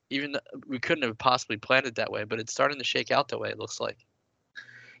cluster. Even we couldn't have possibly planned it that way, but it's starting to shake out that way, it looks like.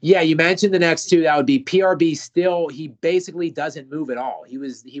 Yeah, you mentioned the next two. That would be PRB. Still, he basically doesn't move at all. He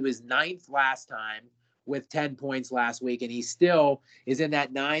was ninth last time with 10 points last week, and he still is in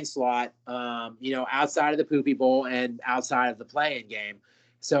that 9 slot, outside of the Poopy Bowl and outside of the play-in game.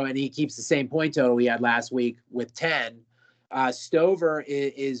 So, and he keeps the same point total he had last week with 10. Stover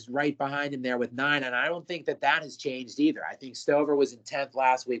is right behind him there with 9, and I don't think that has changed either. I think Stover was in 10th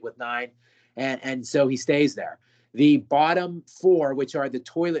last week with 9, and so he stays there. The bottom 4, which are the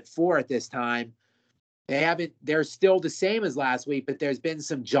toilet 4 at this time, they're still the same as last week, but there's been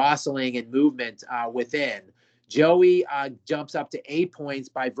some jostling and movement within. Joey jumps up to 8 points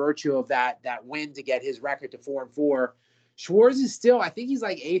by virtue of that win to get his record to 4-4. Schwartz is still, I think he's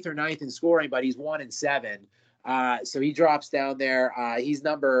like 8th or 9th in scoring, but he's 1-7. So he drops down there.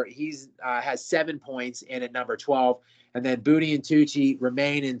 Has 7 points in at number 12. And then Booty and Tucci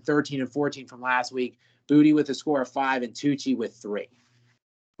remain in 13 and 14 from last week. Booty with a score of 5 and Tucci with 3.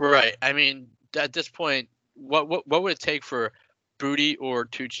 Right. I mean, at this point, what would it take for Booty or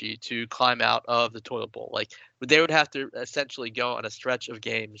Tucci to climb out of the toilet bowl? Like, they would have to essentially go on a stretch of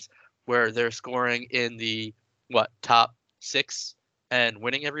games where they're scoring in the top 6 and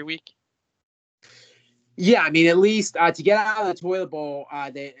winning every week. Yeah, I mean, at least to get out of the toilet bowl,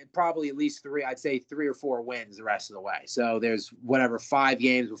 they probably at least 3. I'd say 3 or 4 wins the rest of the way. So there's 5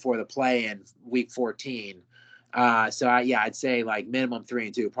 games before the play in week 14. I'd say like minimum 3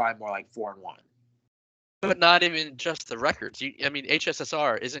 and 2, probably more like 4 and 1. But not even just the records.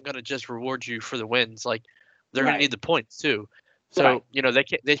 HSSR isn't going to just reward you for the wins. Like, they're going to need the points too. So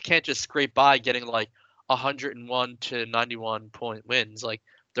they can't just scrape by getting like 101 to 91 point wins. Like,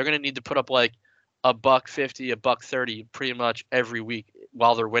 they're going to need to put up like $150, $130 pretty much every week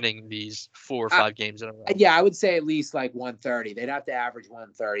while they're winning these 4 or 5 games in a row. Yeah, I would say at least like 130. They'd have to average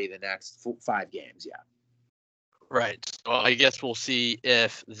 130 the next 5 games. Yeah. Right. So I guess we'll see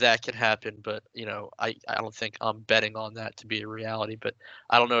if that can happen. But, I don't think I'm betting on that to be a reality. But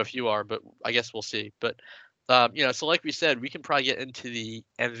I don't know if you are, but I guess we'll see. But, so like we said, we can probably get into the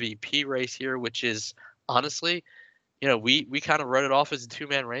MVP race here, which is honestly, we kind of wrote it off as a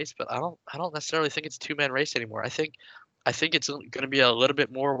 2-man race, but I don't necessarily think it's a 2-man race anymore. I think it's going to be a little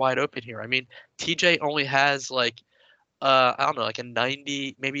bit more wide open here. I mean, TJ only has like I don't know, like a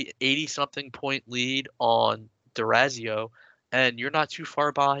 90, maybe 80 something point lead on Durazio, and you're not too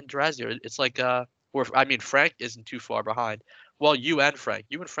far behind Durazio. It's like Frank isn't too far behind. Well, you and Frank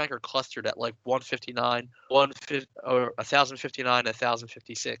are clustered at like 159, 1059,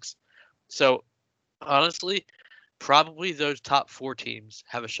 1056. So honestly, probably those top 4 teams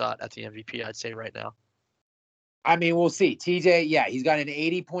have a shot at the MVP, I'd say right now. I mean, we'll see. TJ, yeah, he's got an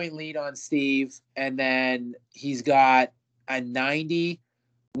 80-point lead on Steve, and then he's got a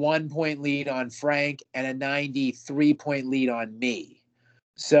 91-point lead on Frank and a 93-point lead on me.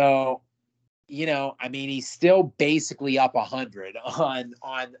 So, he's still basically up 100 on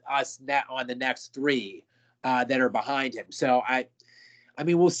us on the next 3 that are behind him. So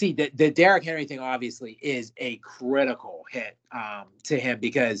we'll see. The Derrick Henry thing obviously is a critical hit to him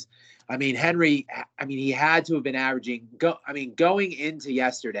because, Henry, he had to have been averaging going into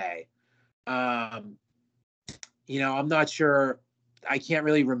yesterday. I'm not sure. I can't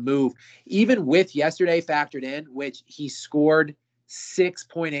really remove, even with yesterday factored in, which he scored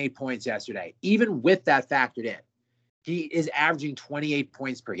 6.8 points yesterday. Even with that factored in, he is averaging 28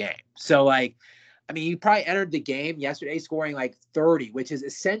 points per game. So he probably entered the game yesterday scoring like 30, which is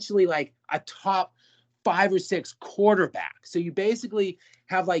essentially like a top 5 or 6 quarterback. So you basically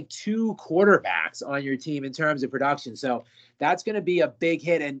have like 2 quarterbacks on your team in terms of production. So that's going to be a big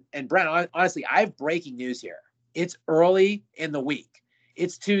hit. And Brent, honestly, I have breaking news here. It's early in the week.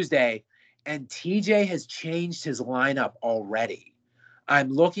 It's Tuesday, and TJ has changed his lineup already.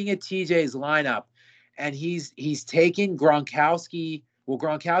 I'm looking at TJ's lineup, and he's taken Gronkowski. Well,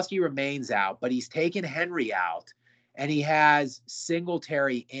 Gronkowski remains out, but he's taken Henry out, and he has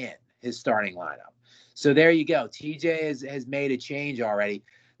Singletary in his starting lineup. So there you go. TJ has made a change already.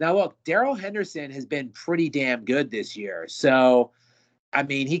 Now, look, Darrell Henderson has been pretty damn good this year. So,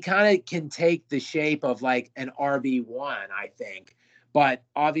 he kind of can take the shape of like an RB1, I think. But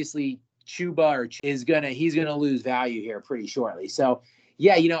obviously, Chuba he's gonna lose value here pretty shortly. So,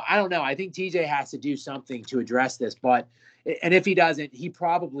 Yeah, I don't know. I think TJ has to do something to address this, and if he doesn't, he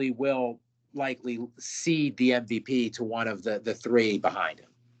probably will likely cede the MVP to one of the three behind him.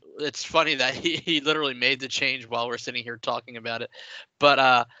 It's funny that he literally made the change while we're sitting here talking about it,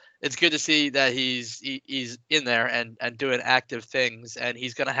 but it's good to see that he's in there and doing active things, and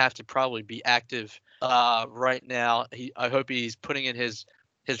he's gonna have to probably be active right now. I hope he's putting in his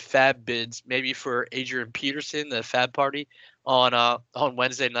fab bids, maybe for Adrian Peterson, the fab party on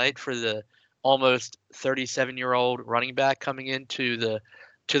Wednesday night for the almost 37-year-old running back coming into the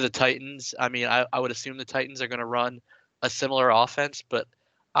Titans. I mean, I would assume the Titans are going to run a similar offense, but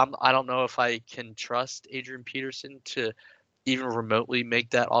I don't know if I can trust Adrian Peterson to even remotely make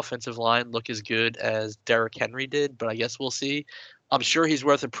that offensive line look as good as Derrick Henry did, but I guess we'll see. I'm sure he's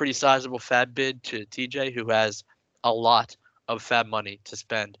worth a pretty sizable fab bid to TJ, who has a lot of fab money to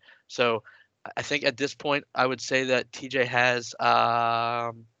spend. So I think at this point, I would say that TJ has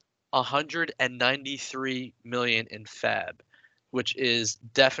 193 million in fab, which is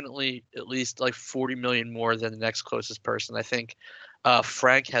definitely at least like 40 million more than the next closest person. I think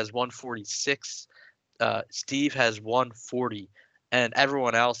Frank has 146. Steve has 140, and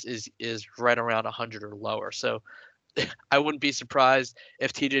everyone else is right around 100 or lower. So I wouldn't be surprised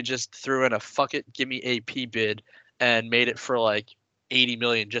if TJ just threw in a fuck it, give me AP bid and made it for like 80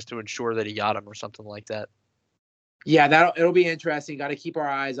 million just to ensure that he got him or something like that. Yeah, it'll be interesting. Got to keep our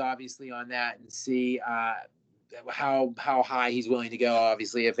eyes obviously on that and see how high he's willing to go.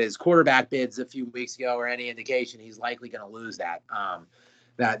 Obviously, if his quarterback bids a few weeks ago are any indication, he's likely going to lose that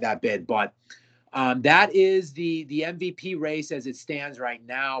bid. But that is the MVP race as it stands right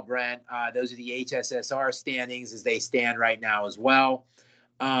now, Brent. Those are the HSSR standings as they stand right now as well.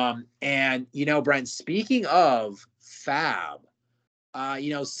 And Brent, speaking of fab,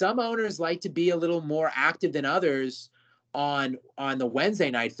 some owners like to be a little more active than others on the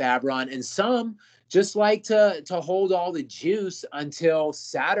Wednesday night fab run, and some just like to hold all the juice until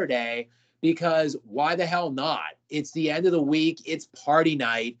Saturday, because why the hell not? It's the end of the week. It's party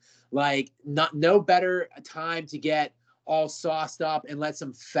night. Like, no better time to get all sauced up and let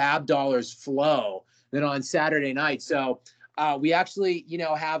some fab dollars flow than on Saturday night. So we actually,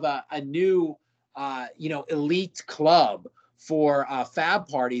 have a new, elite club for fab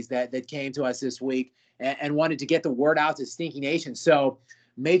parties that came to us this week and wanted to get the word out to Stinky Nation. So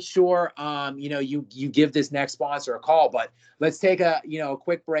make sure, you give this next sponsor a call. But let's take a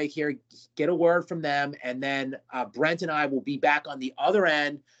quick break here, get a word from them, and then Brent and I will be back on the other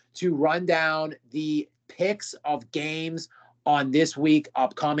end to run down the picks of games on this week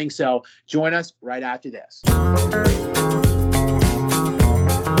upcoming. So join us right after this.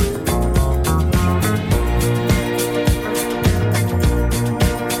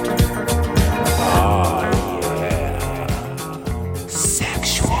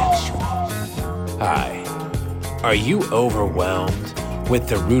 Hi. Are you overwhelmed with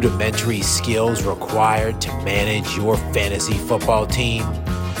the rudimentary skills required to manage your fantasy football team?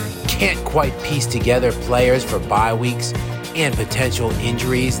 Can't quite piece together players for bye weeks and potential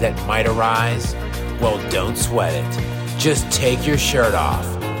injuries that might arise? Well, don't sweat it. Just take your shirt off,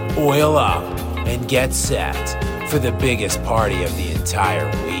 oil up, and get set for the biggest party of the entire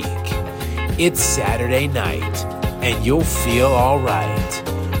week. It's Saturday night, and you'll feel all right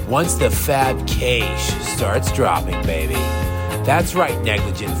once the fab cash starts dropping, baby. That's right,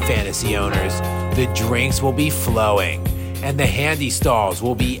 negligent fantasy owners. The drinks will be flowing, and the handy stalls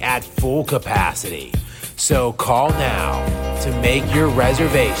will be at full capacity. So call now to make your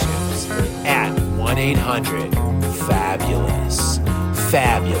reservations at 1-800-FABULOUS.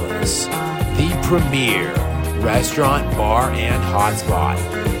 Fabulous, the premier restaurant, bar, and hotspot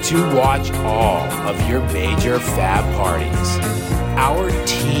to watch all of your major fab parties. Our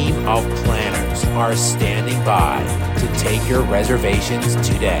team of planners are standing by to take your reservations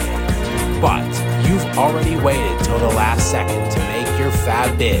today. But you've already waited till the last second to make your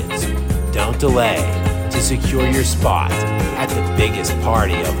fab bids. Don't delay to secure your spot at the biggest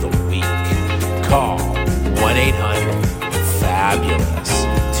party of the week. Call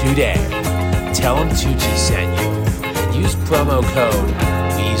 1-800-FABULOUS today. Tell them Tucci sent you and use promo code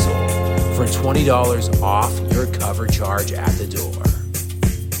WEASEL for $20 off your cover charge at the door.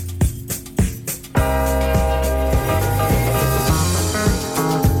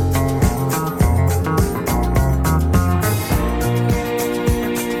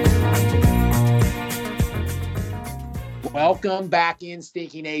 Welcome back in,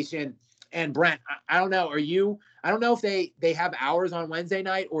 Stinky Nation. And Brent, I don't know, I don't know if they have hours on Wednesday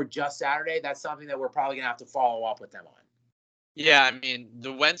night or just Saturday. That's something that we're probably going to have to follow up with them on. Yeah, I mean,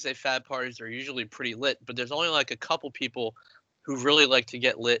 the Wednesday fab parties are usually pretty lit, but there's only like a couple people who really like to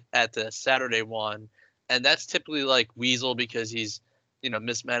get lit at the Saturday one, and that's typically like Weasel because he's,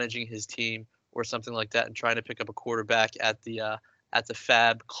 mismanaging his team or something like that, and trying to pick up a quarterback at the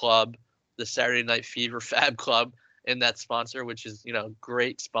Fab Club, the Saturday Night Fever Fab Club, in that sponsor, which is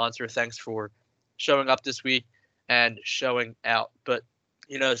great sponsor. Thanks for showing up this week and showing out. But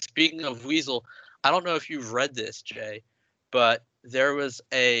speaking of Weasel, I don't know if you've read this, Jay, but there was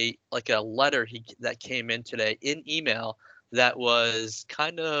a letter that came in today in email that was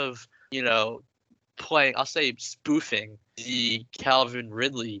kind of, playing, I'll say spoofing the Calvin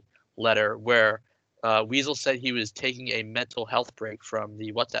Ridley letter where Weasel said he was taking a mental health break from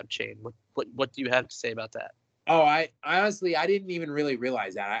the WhatsApp chain. What do you have to say about that? Oh, I honestly, I didn't even really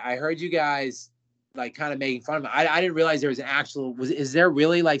realize that. I heard you guys like kind of making fun of it. I didn't realize there was an actual, is there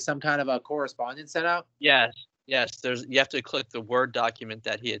really like some kind of a correspondence sent out? Yes. You have to click the Word document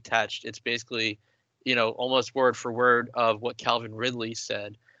that he attached. It's basically, almost word for word of what Calvin Ridley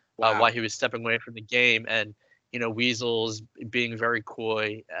said, why he was stepping away from the game, and Weasel's being very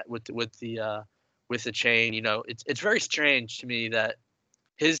coy with the chain. It's very strange to me that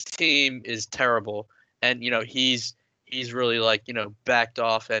his team is terrible, and he's really like backed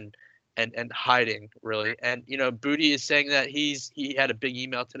off and hiding really, and Booty is saying that he had a big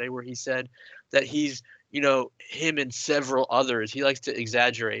email today where he said that he's him and several others, he likes to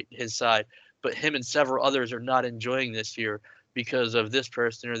exaggerate his side, but him and several others are not enjoying this year because of this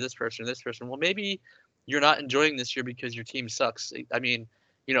person or this person or this person. Well, maybe you're not enjoying this year because your team sucks. I mean,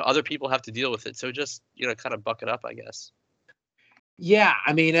 other people have to deal with it. So just, kind of buck it up, I guess. Yeah,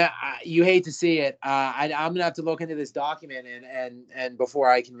 I mean, you hate to see it. I'm gonna have to look into this document and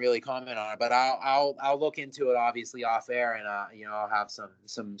before I can really comment on it. But I'll look into it obviously off air, and I'll have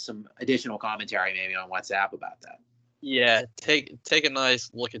some additional commentary maybe on WhatsApp about that. Yeah, take a nice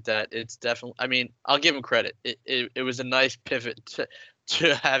look at that. It's definitely. I mean, I'll give him credit. It was a nice pivot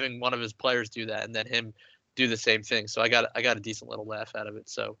to having one of his players do that, and then him do the same thing. So I got a decent little laugh out of it.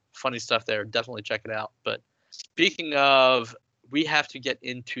 So funny stuff there. Definitely check it out. But speaking of, we have to get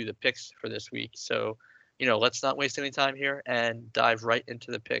into the picks for this week. So, let's not waste any time here and dive right into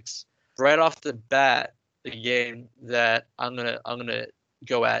the picks. Right off the bat, the game that I'm gonna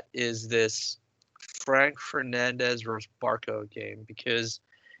go at is this Frank Fernandez versus Barco game because,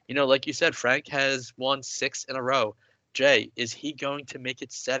 like you said, Frank has won 6 in a row. Jay, is he going to make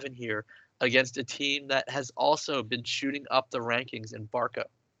it 7 here against a team that has also been shooting up the rankings in Barco?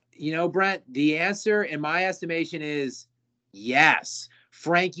 Brent, the answer in my estimation is yes.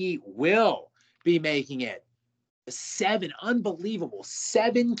 Frankie will be making it 7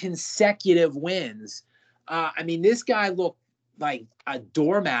 consecutive wins. I mean, this guy looked like a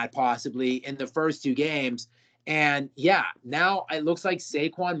doormat possibly in the first 2 games. And yeah, now it looks like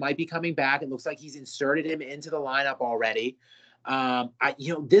Saquon might be coming back. It looks like he's inserted him into the lineup already.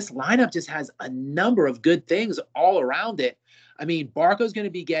 This lineup just has a number of good things all around it. I mean, Barco's going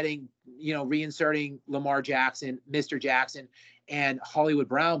to be getting, reinserting Lamar Jackson, Mr. Jackson, and Hollywood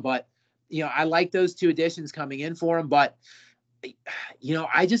Brown. But, I like those 2 additions coming in for him. But,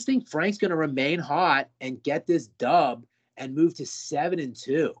 I just think Frank's going to remain hot and get this dub and move to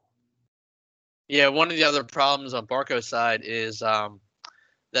 7-2. Yeah, one of the other problems on Barco's side is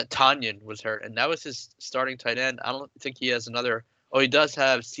that Tanyan was hurt, and that was his starting tight end. I don't think he has another. Oh, he does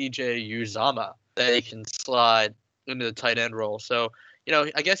have CJ Uzama that he can slide into the tight end role. So,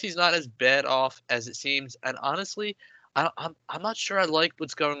 I guess he's not as bad off as it seems. And honestly, I'm not sure I like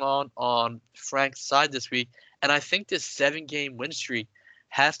what's going on Frank's side this week. And I think this 7-game win streak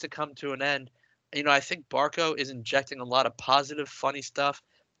has to come to an end. I think Barco is injecting a lot of positive, funny stuff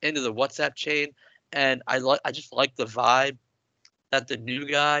into the WhatsApp chain, and I just like the vibe that the new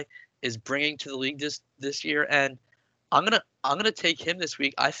guy is bringing to the league this year. And I'm gonna take him this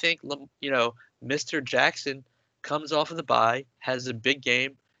week. I think Mr. Jackson comes off of the bye, has a big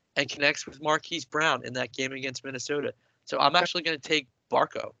game, and connects with Marquise Brown in that game against Minnesota. So I'm actually going to take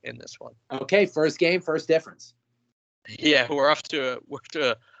Barco in this one. Okay, first game, first difference. Yeah, we're off to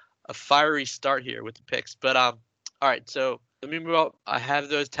a fiery start here with the picks. But all right, so let me move on. I have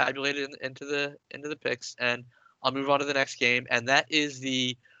those tabulated into the picks, and I'll move on to the next game, and that is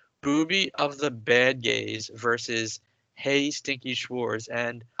the Booby of the Bad Gays versus Hey Stinky Schwartz,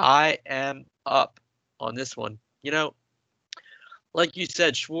 and I am up on this one. Like you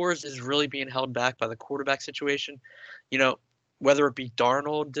said, Schwartz is really being held back by the quarterback situation. Whether it be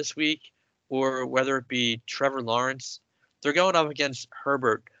Darnold this week or whether it be Trevor Lawrence, they're going up against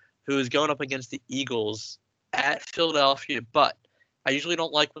Herbert, who is going up against the Eagles at Philadelphia. But I usually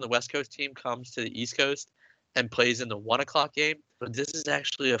don't like when the West Coast team comes to the East Coast and plays in the 1 o'clock game. But this is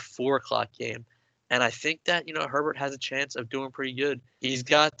actually a 4 o'clock game. And I think that, Herbert has a chance of doing pretty good. He's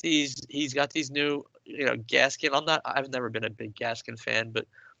got these new, Gaskin. I've never been a big Gaskin fan, but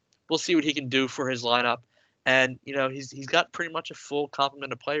we'll see what he can do for his lineup. And, he's got pretty much a full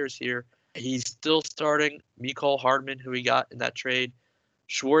complement of players here. He's still starting Mecole Hardman, who he got in that trade.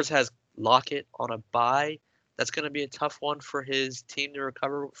 Schwartz has Lockett on a bye. That's going to be a tough one for his team to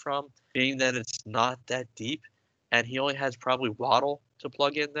recover from, being that it's not that deep. And he only has probably Waddle to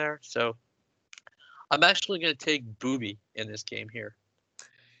plug in there. So I'm actually going to take Booby in this game here.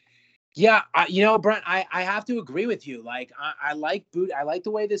 Yeah, Brent, I have to agree with you. Like, I like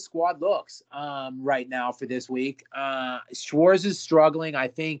the way this squad looks right now for this week. Schwartz is struggling. I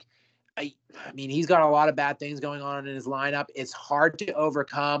think, he's got a lot of bad things going on in his lineup. It's hard to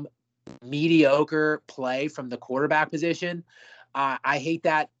overcome mediocre play from the quarterback position. I hate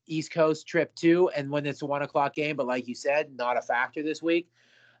that East Coast trip too, and when it's a 1:00 game, but like you said, not a factor this week.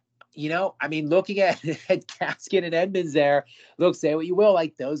 Looking at Gaskin and Edmonds there, look, say what you will,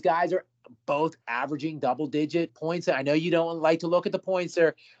 like those guys are both averaging double-digit points. I know you don't like to look at the points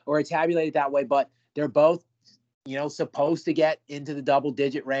or tabulate it that way, but they're both, supposed to get into the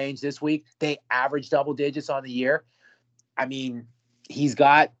double-digit range this week. They average double digits on the year. He's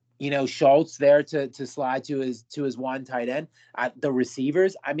got, Schultz there to slide to his one tight end. The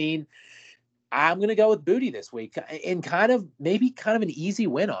receivers, I'm going to go with Booty this week in kind of an easy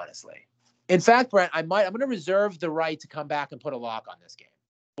win, honestly. In fact, Brent, I'm going to reserve the right to come back and put a lock on this game.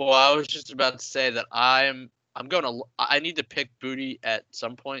 Well, I was just about to say that I need to pick Booty at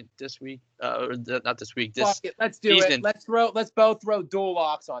some point this week. Or not this week. Let's do it. Let's both throw dual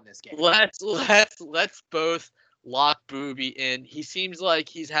locks on this game. Let's both lock Booby in. He seems like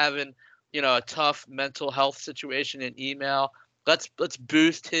he's having, a tough mental health situation in email. Let's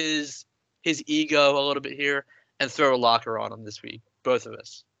boost his ego a little bit here and throw a locker on him this week. Both of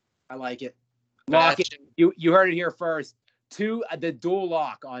us. I like it. Lock it. You heard it here first. The dual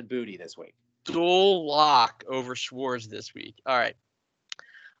lock on Booty this week. Dual lock over Schwartz this week. All right.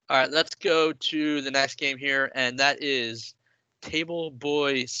 Let's go to the next game here, and that is Table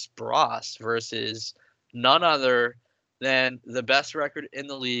Boy Spross versus none other than the best record in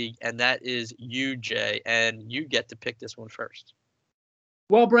the league, and that is UJ. And you get to pick this one first.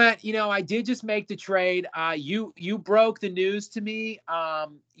 Well, Brent, I did just make the trade. You broke the news to me,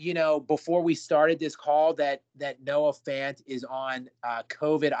 before we started this call that Noah Fant is on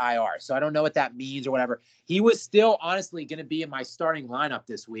COVID IR. So I don't know what that means or whatever. He was still honestly going to be in my starting lineup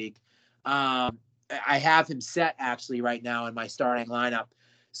this week. I have him set actually right now in my starting lineup.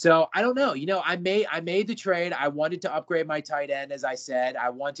 So I don't know. I made the trade. I wanted to upgrade my tight end, as I said. I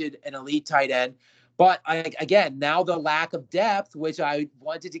wanted an elite tight end. But again, now the lack of depth, which I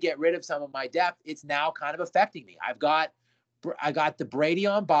wanted to get rid of some of my depth, it's now kind of affecting me. I got the Brady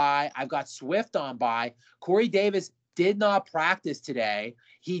on bye. I've got Swift on bye. Corey Davis did not practice today.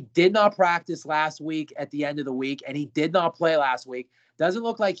 He did not practice last week at the end of the week, and he did not play last week. Doesn't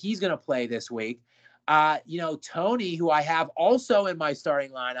look like he's going to play this week. Tony, who I have also in my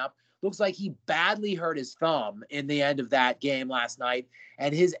starting lineup, looks like he badly hurt his thumb in the end of that game last night,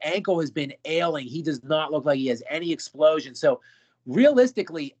 and his ankle has been ailing. He does not look like he has any explosion. So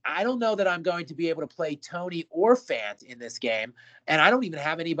realistically, I don't know that I'm going to be able to play Tony or Fant in this game, and I don't even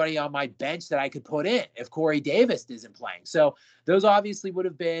have anybody on my bench that I could put in if Corey Davis isn't playing. So those obviously would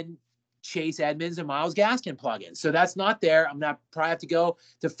have been Chase Edmonds and Myles Gaskin plugins. So that's not there. I'm going to probably have to go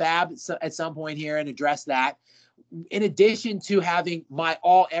to Fab at some point here and address that. In addition to having my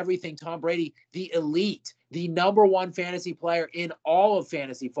everything Tom Brady, the elite, the number one fantasy player in all of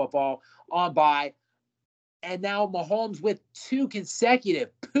fantasy football on bye, and now Mahomes with 2 consecutive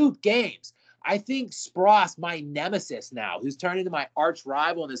poop games. I think Spross, my nemesis now, who's turned into my arch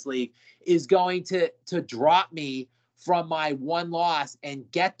rival in this league, is going to drop me from my one loss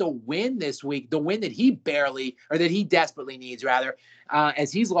and get the win this week, the win that he desperately needs, rather,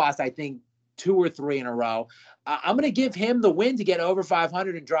 as he's lost, I think, 2 or 3 in a row. I'm going to give him the win to get over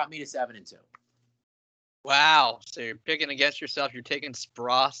 500 and drop me to 7-2. Wow. So you're picking against yourself. You're taking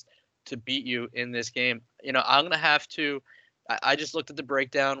Spross to beat you in this game. I'm going to have to, I just looked at the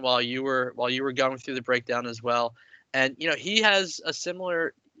breakdown while you were going through the breakdown as well. And, he has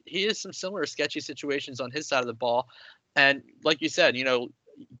some similar sketchy situations on his side of the ball. And like you said,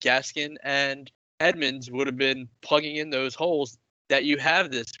 Gaskin and Edmonds would have been plugging in those holes that you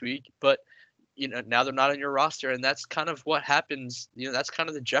have this week, but now they're not on your roster, and that's kind of what happens. That's kind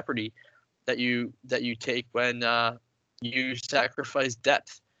of the jeopardy that you take when you sacrifice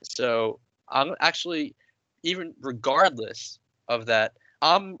depth. So I'm actually, even regardless of that,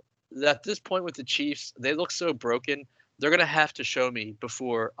 I'm at this point with the Chiefs. They look so broken they're going to have to show me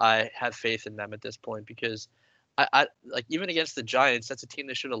before I have faith in them at this point, because I like, even against the Giants, that's a team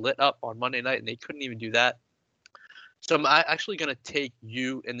that should have lit up on Monday night, and they couldn't even do that. So I'm actually going to take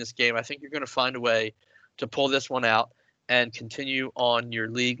you in this game. I think you're going to find a way to pull this one out and continue on your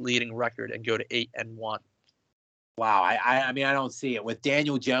league leading record and go to 8-1. Wow, I mean, I don't see it with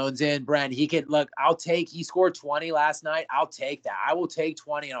Daniel Jones in. Brent, he could look. He scored 20 last night. I'll take that. I will take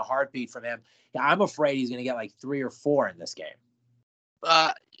 20 in a heartbeat from him. I'm afraid he's going to get like 3 or 4 in this game.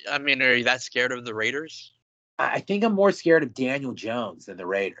 I mean, are you that scared of the Raiders? I think I'm more scared of Daniel Jones than the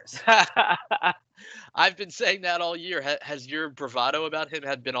Raiders. I've been saying that all year. Has your bravado about him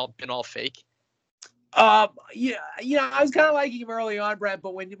been all fake? Yeah, I was kind of liking him early on, Brent,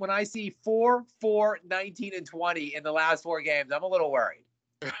 but when I see 4, 19, and 20 in the last 4 games, I'm a little worried.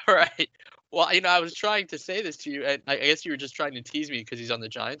 Right. Well, I was trying to say this to you, and I guess you were just trying to tease me because he's on the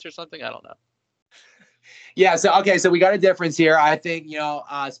Giants or something. I don't know. Yeah. So we got a difference here. I think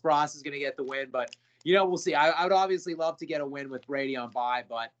Spross is going to get the win, but we'll see. I would obviously love to get a win with Brady on bye,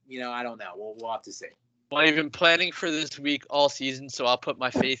 but I don't know. We'll have to see. Well, I've been planning for this week all season, so I'll put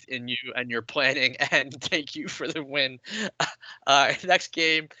my faith in you and your planning and take you for the win. Next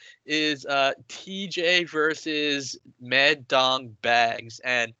game is TJ versus Mad Dong Bags.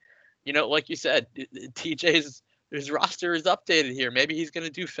 And, like you said, his roster is updated here. Maybe he's going to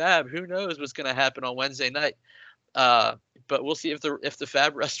do Fab. Who knows what's going to happen on Wednesday night. But we'll see if the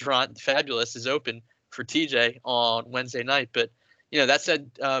Fab restaurant, Fabulous, is open for TJ on Wednesday night. But that said,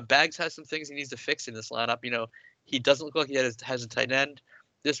 Bags has some things he needs to fix in this lineup. He doesn't look like he has a tight end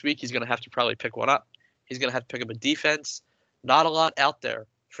this week. He's going to have to probably pick one up. He's going to have to pick up a defense. Not a lot out there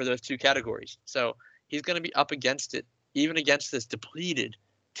for those 2 categories. So he's going to be up against it, even against this depleted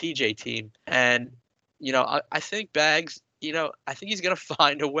TJ team. And, I think Bags, I think he's going to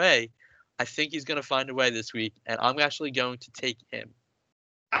find a way. I think he's going to find a way this week, and I'm actually going to take him.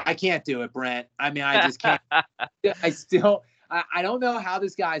 I can't do it, Brent. I mean, I just can't. I don't know how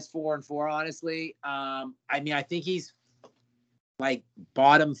this guy's 4-4, honestly. I mean, I think he's like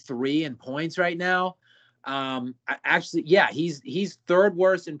bottom 3 in points right now. He's 3rd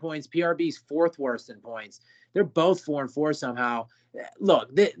worst in points. PRB's 4th worst in points. They're both 4-4 somehow.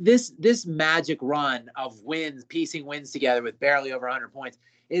 Look, this magic run of wins, piecing wins together with barely over 100 points,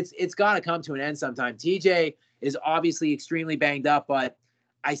 it's got to come to an end sometime. TJ is obviously extremely banged up, but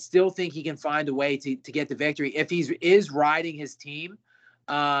I still think he can find a way to get the victory if he is riding his team.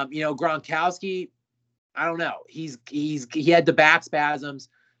 Gronkowski, I don't know. He had the back spasms.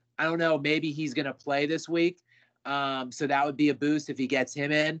 I don't know. Maybe he's going to play this week. So that would be a boost if he gets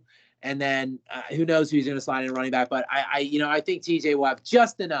him in. And then who knows who's going to slide in running back. But I think TJ will have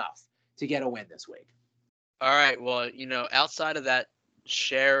just enough to get a win this week. All right. Well, outside of that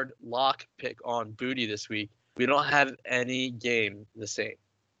shared lock pick on Booty this week, we don't have any game the same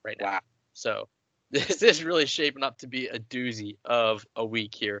right now. Wow. So this is really shaping up to be a doozy of a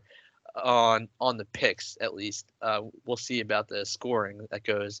week here on the picks, at least. We'll see about the scoring that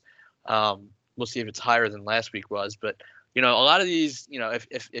goes. We'll see if it's higher than last week was. But, a lot of these,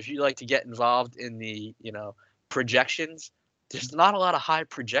 if you like to get involved in the, projections, there's not a lot of high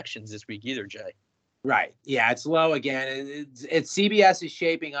projections this week either, Jay. Right. Yeah, it's low again. It's CBS is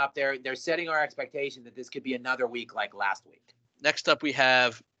shaping up. They're setting our expectation that this could be another week like last week. Next up, we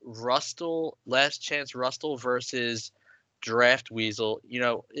have Last Chance Rustle versus Draft Weasel.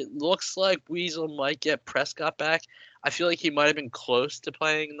 It looks like Weasel might get Prescott back. I feel like he might have been close to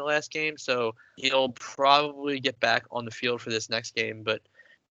playing in the last game, so he'll probably get back on the field for this next game. But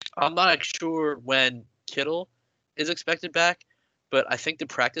I'm not sure when Kittle is expected back. But I think the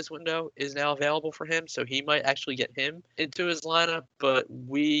practice window is now available for him, so he might actually get him into his lineup, but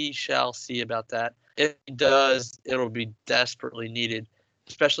we shall see about that. If he does, it'll be desperately needed,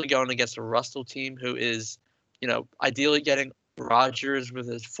 especially going against a Russell team who is, ideally getting Rodgers with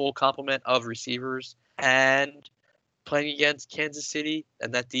his full complement of receivers and playing against Kansas City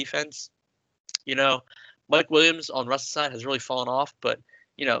and that defense. Mike Williams on Russell's side has really fallen off, but,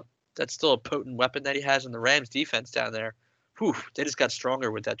 that's still a potent weapon that he has in the Rams defense down there. They just got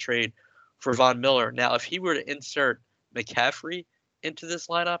stronger with that trade for Von Miller. Now, if he were to insert McCaffrey into this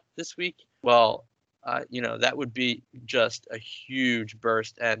lineup this week, well, that would be just a huge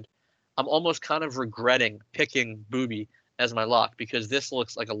burst. And I'm almost kind of regretting picking Booby as my lock because this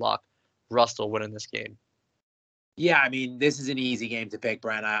looks like a lock. Russell winning this game. Yeah, I mean, this is an easy game to pick,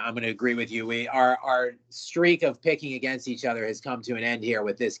 Brent. I'm going to agree with you. Our streak of picking against each other has come to an end here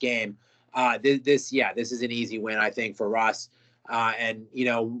with this game. This is an easy win, I think, for Russ. and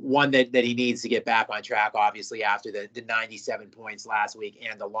one that he needs to get back on track, obviously, after the 97 points last week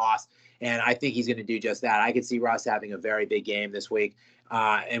and the loss. And I think he's going to do just that. I could see Russ having a very big game this week,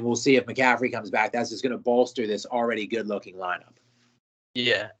 and we'll see if McCaffrey comes back. That's just going to bolster this already good-looking lineup.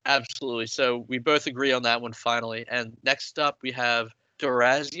 Yeah, absolutely. So we both agree on that one finally. And next up, we have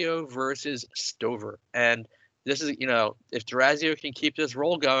Durazio versus Stover. And this is, if Durazio can keep this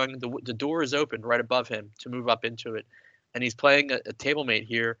roll going, the door is open right above him to move up into it. And he's playing a table mate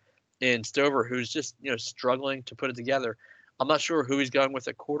here in Stover who's just, struggling to put it together. I'm not sure who he's going with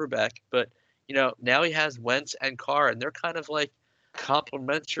at quarterback, but, now he has Wentz and Carr, and they're kind of like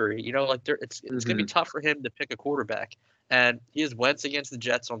complementary. It's going to be tough for him to pick a quarterback. And he has Wentz against the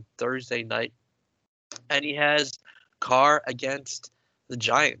Jets on Thursday night, and he has Carr against the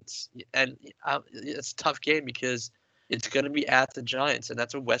Giants. And it's a tough game because it's going to be at the Giants, and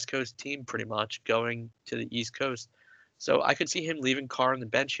that's a West Coast team pretty much going to the East Coast. So I could see him leaving Carr on the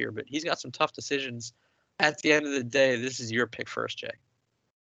bench here, but he's got some tough decisions. At the end of the day, this is your pick first, Jay.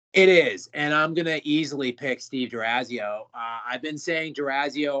 It is, and I'm going to easily pick Steve Durazio. I've been saying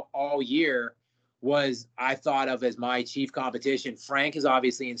Durazio all year was I thought of as my chief competition. Frank has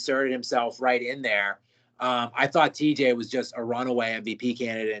obviously inserted himself right in there. I thought TJ was just a runaway MVP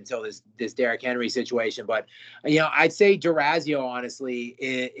candidate until this Derrick Henry situation. But, I'd say Durazio, honestly,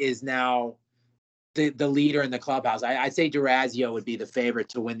 is now the leader in the clubhouse. I'd say Durazio would be the favorite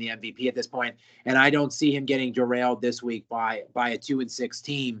to win the MVP at this point, and I don't see him getting derailed this week by a 2-6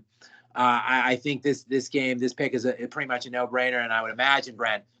 team. I think this pick is pretty much a no-brainer, and I would imagine,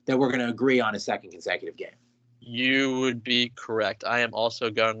 Brent, that we're going to agree on a second consecutive game. You would be correct. I am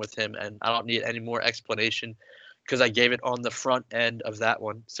also going with him, and I don't need any more explanation because I gave it on the front end of that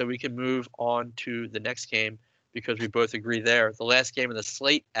one. So we can move on to the next game because we both agree there. The last game of the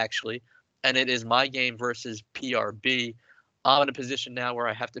slate, actually, and it is my game versus PRB. I'm in a position now where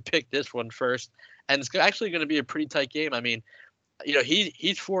I have to pick this one first, and it's actually going to be a pretty tight game. I mean,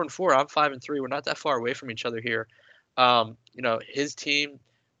 he's 4-4. I'm 5-3. We're not that far away from each other here. His team.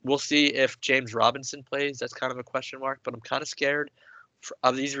 We'll see if James Robinson plays. That's kind of a question mark, but I'm kind of scared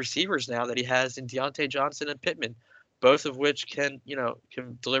of these receivers now that he has in Deontay Johnson and Pittman, both of which can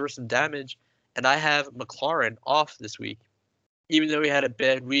deliver some damage. And I have McLaurin off this week, even though he had a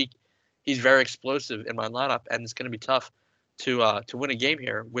bad week. He's very explosive in my lineup, and it's going to be tough to win a game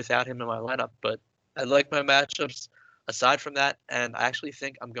here without him in my lineup. But I like my matchups aside from that, and I actually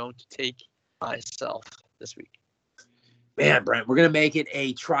think I'm going to take myself this week. Man, Brent, we're going to make it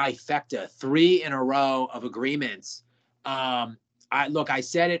a trifecta, 3 in a row of agreements. I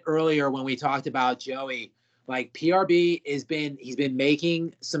said it earlier when we talked about Joey, like PRB he's been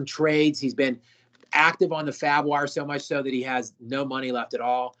making some trades. He's been active on the Fab Wire so much so that he has no money left at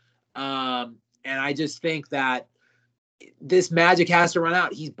all. And I just think that this magic has to run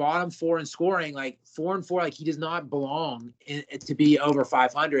out. He's bottom 4 in scoring, like 4-4. Like he does not belong to be over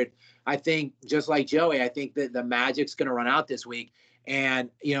 500. I think just like Joey, I think that the magic's going to run out this week.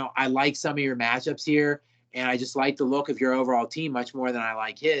 And, I like some of your matchups here, and I just like the look of your overall team much more than I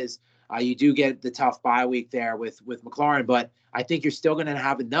like his. You do get the tough bye week there with McLaurin, but I think you're still going to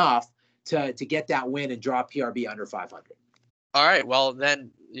have enough to get that win and draw PRB under 500. All right. Well, then,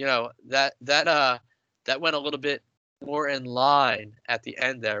 that went a little bit more in line at the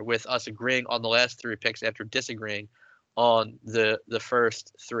end there with us agreeing on the last 3 picks after disagreeing on the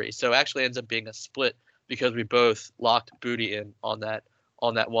first 3. So it actually ends up being a split because we both locked Booty in on that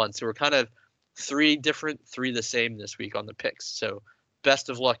one. So we're kind of 3 different, 3 the same this week on the picks. So best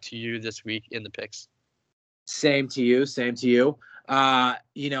of luck to you this week in the picks. Same to you.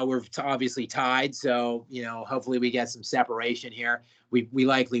 We're obviously tied, so hopefully we get some separation here. We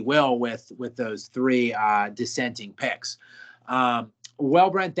likely will with those 3 dissenting picks. Well,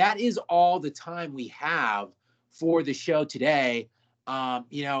 Brent, that is all the time we have for the show today.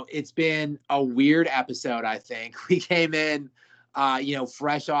 It's been a weird episode. I think we came in,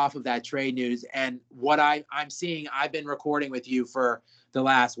 fresh off of that trade news, and what I'm seeing. I've been recording with you for the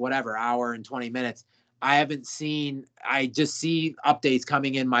last hour and 20 minutes. I just see updates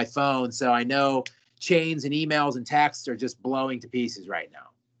coming in my phone. So I know chains and emails and texts are just blowing to pieces right now.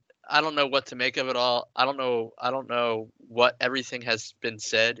 I don't know what to make of it all. I don't know what everything has been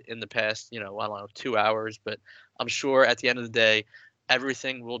said in the past, 2 hours, but I'm sure at the end of the day,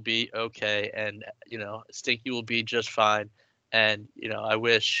 everything will be okay. And, Stinky will be just fine. And, I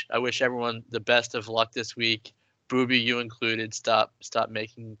wish everyone the best of luck this week. Booby, you included. Stop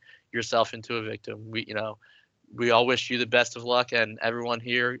making yourself into a victim. We all wish you the best of luck, and everyone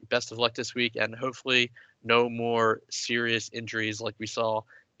here, best of luck this week, and hopefully no more serious injuries like we saw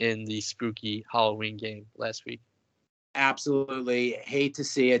in the spooky Halloween game last week. Absolutely. Hate to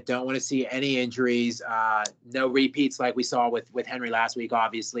see it. Don't want to see any injuries. No repeats like we saw with Henry last week,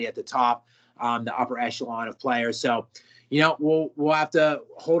 obviously, at the top, the upper echelon of players. So, we'll have to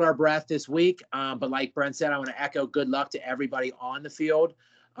hold our breath this week. But like Brent said, I want to echo good luck to everybody on the field.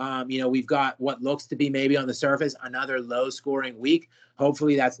 We've got what looks to be maybe on the surface another low-scoring week.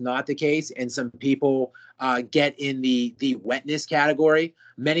 Hopefully that's not the case, and some people get in the wetness category.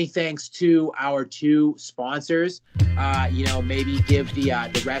 Many thanks to our two sponsors. Maybe give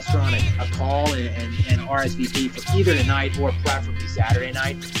the restaurant a call and RSVP for either tonight or preferably Saturday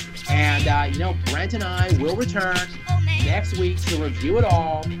night. And, Brent and I will return next week to review it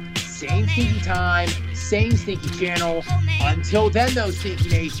all. Same stinky time, same stinky channel. Until then, though, Stinky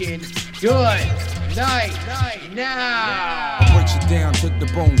Nation, good night now. Breaks it down to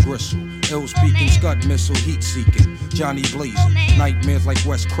the bone gristle. Ill speaking, scud missile, heat seeking. Johnny blazing, nightmares like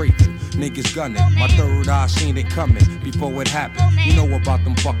Wes Craven. Niggas gunning, my third eye seen it coming before it happened. You know about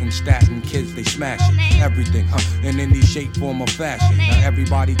them fucking statin kids, they smashing everything, in any shape, form, or fashion. Now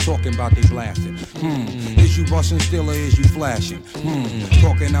everybody talking about they blasting. Is you busting still or is you flashing?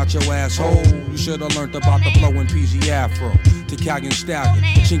 Talking out your asshole. You should've learned about the flowing PZ Afro. Italian stallion,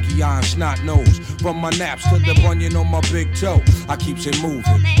 chinky eye and snot nose. From my naps to the bunion on my big toe, I keeps it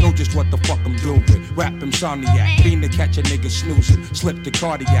moving. Know just what the fuck I'm doing. Rap insomniac, fiend to catch a nigga snoozing. Slip the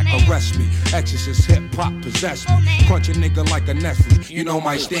cardiac, arrest me. Exorcist hip hop possess me. Crunch a nigga like a Nestle. You know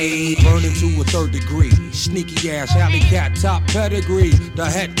my stain, burning to a third degree. Sneaky ass alley cat, top pedigree. The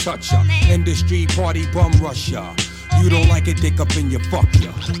head toucher, industry party bum rusher. You don't like it, dick up in your fuck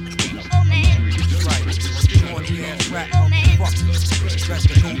ya. Rap motherfuckers, best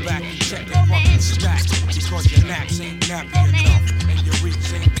to go back and check your fucking stack, because your naps ain't nappy enough and your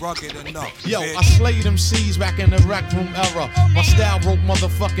reach ain't rugged enough. Yo, I slayed them C's back in the rec room era. My style broke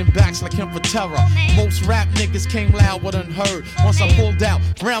motherfucking backs like him for terror. Most rap niggas came loud but unheard. Once I pulled out,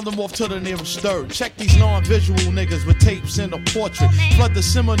 round them off to the nearest third. Check these non-visual niggas with tapes in a portrait. Flood the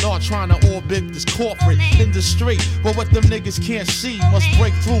seminar trying to orbit this corporate industry. But what them niggas can't see must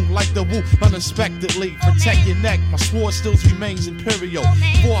break through like the woo unexpectedly. Protect your neck, my sword still remains imperial.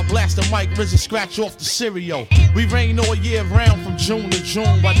 Before I blast the mic, RZA scratch off the cereal. We rain all year round from June to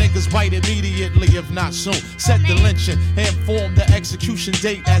June. While niggas bite immediately, if not soon. Set the lynching and form the execution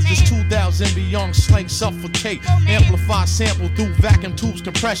date as this 2000 beyond slang suffocate. Amplify sample through vacuum tubes,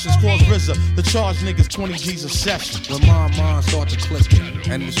 compressions. Cause RZA the charge niggas 20 G's a session. When my mind starts to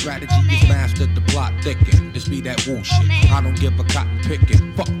clicking and the strategy is mastered, the plot thicken. This be that woo shit. I don't give a cotton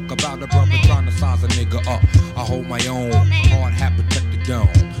picking. Fuck about a brother trying to size a nigga up. I hold my own, hard hat protect the dome.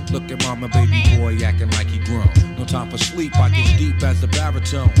 Look at mama, baby boy acting like he grown. No time for sleep, I get deep as the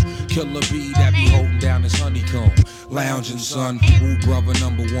baritone. Killer bee that be holding down his honeycomb. Lounging son, woo brother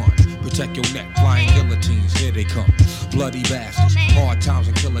number one. Protect your neck, flying guillotines, here they come. Bloody bastards, hard times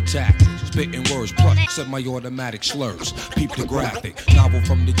and killer tactics. Spitting words plus semi-automatic slurs. Peep the graphic, novel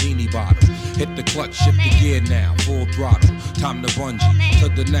from the genie bottle. Hit the clutch, shift the gear now, full throttle. Time to bungee, to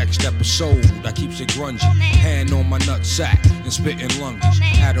the next episode. I keeps it grungy, hand on my nut sack and spitting lungies.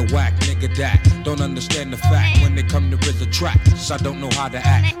 Had a whack nigga that don't understand the fact. When they come to RZA tracks, I don't know how to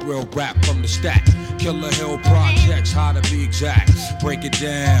act. Real rap from the stack, Killer Hill projects, how to be exact. Break it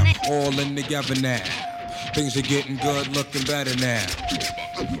down, all in together now. Things are getting good, looking better now.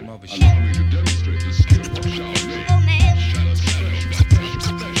 Mother shit.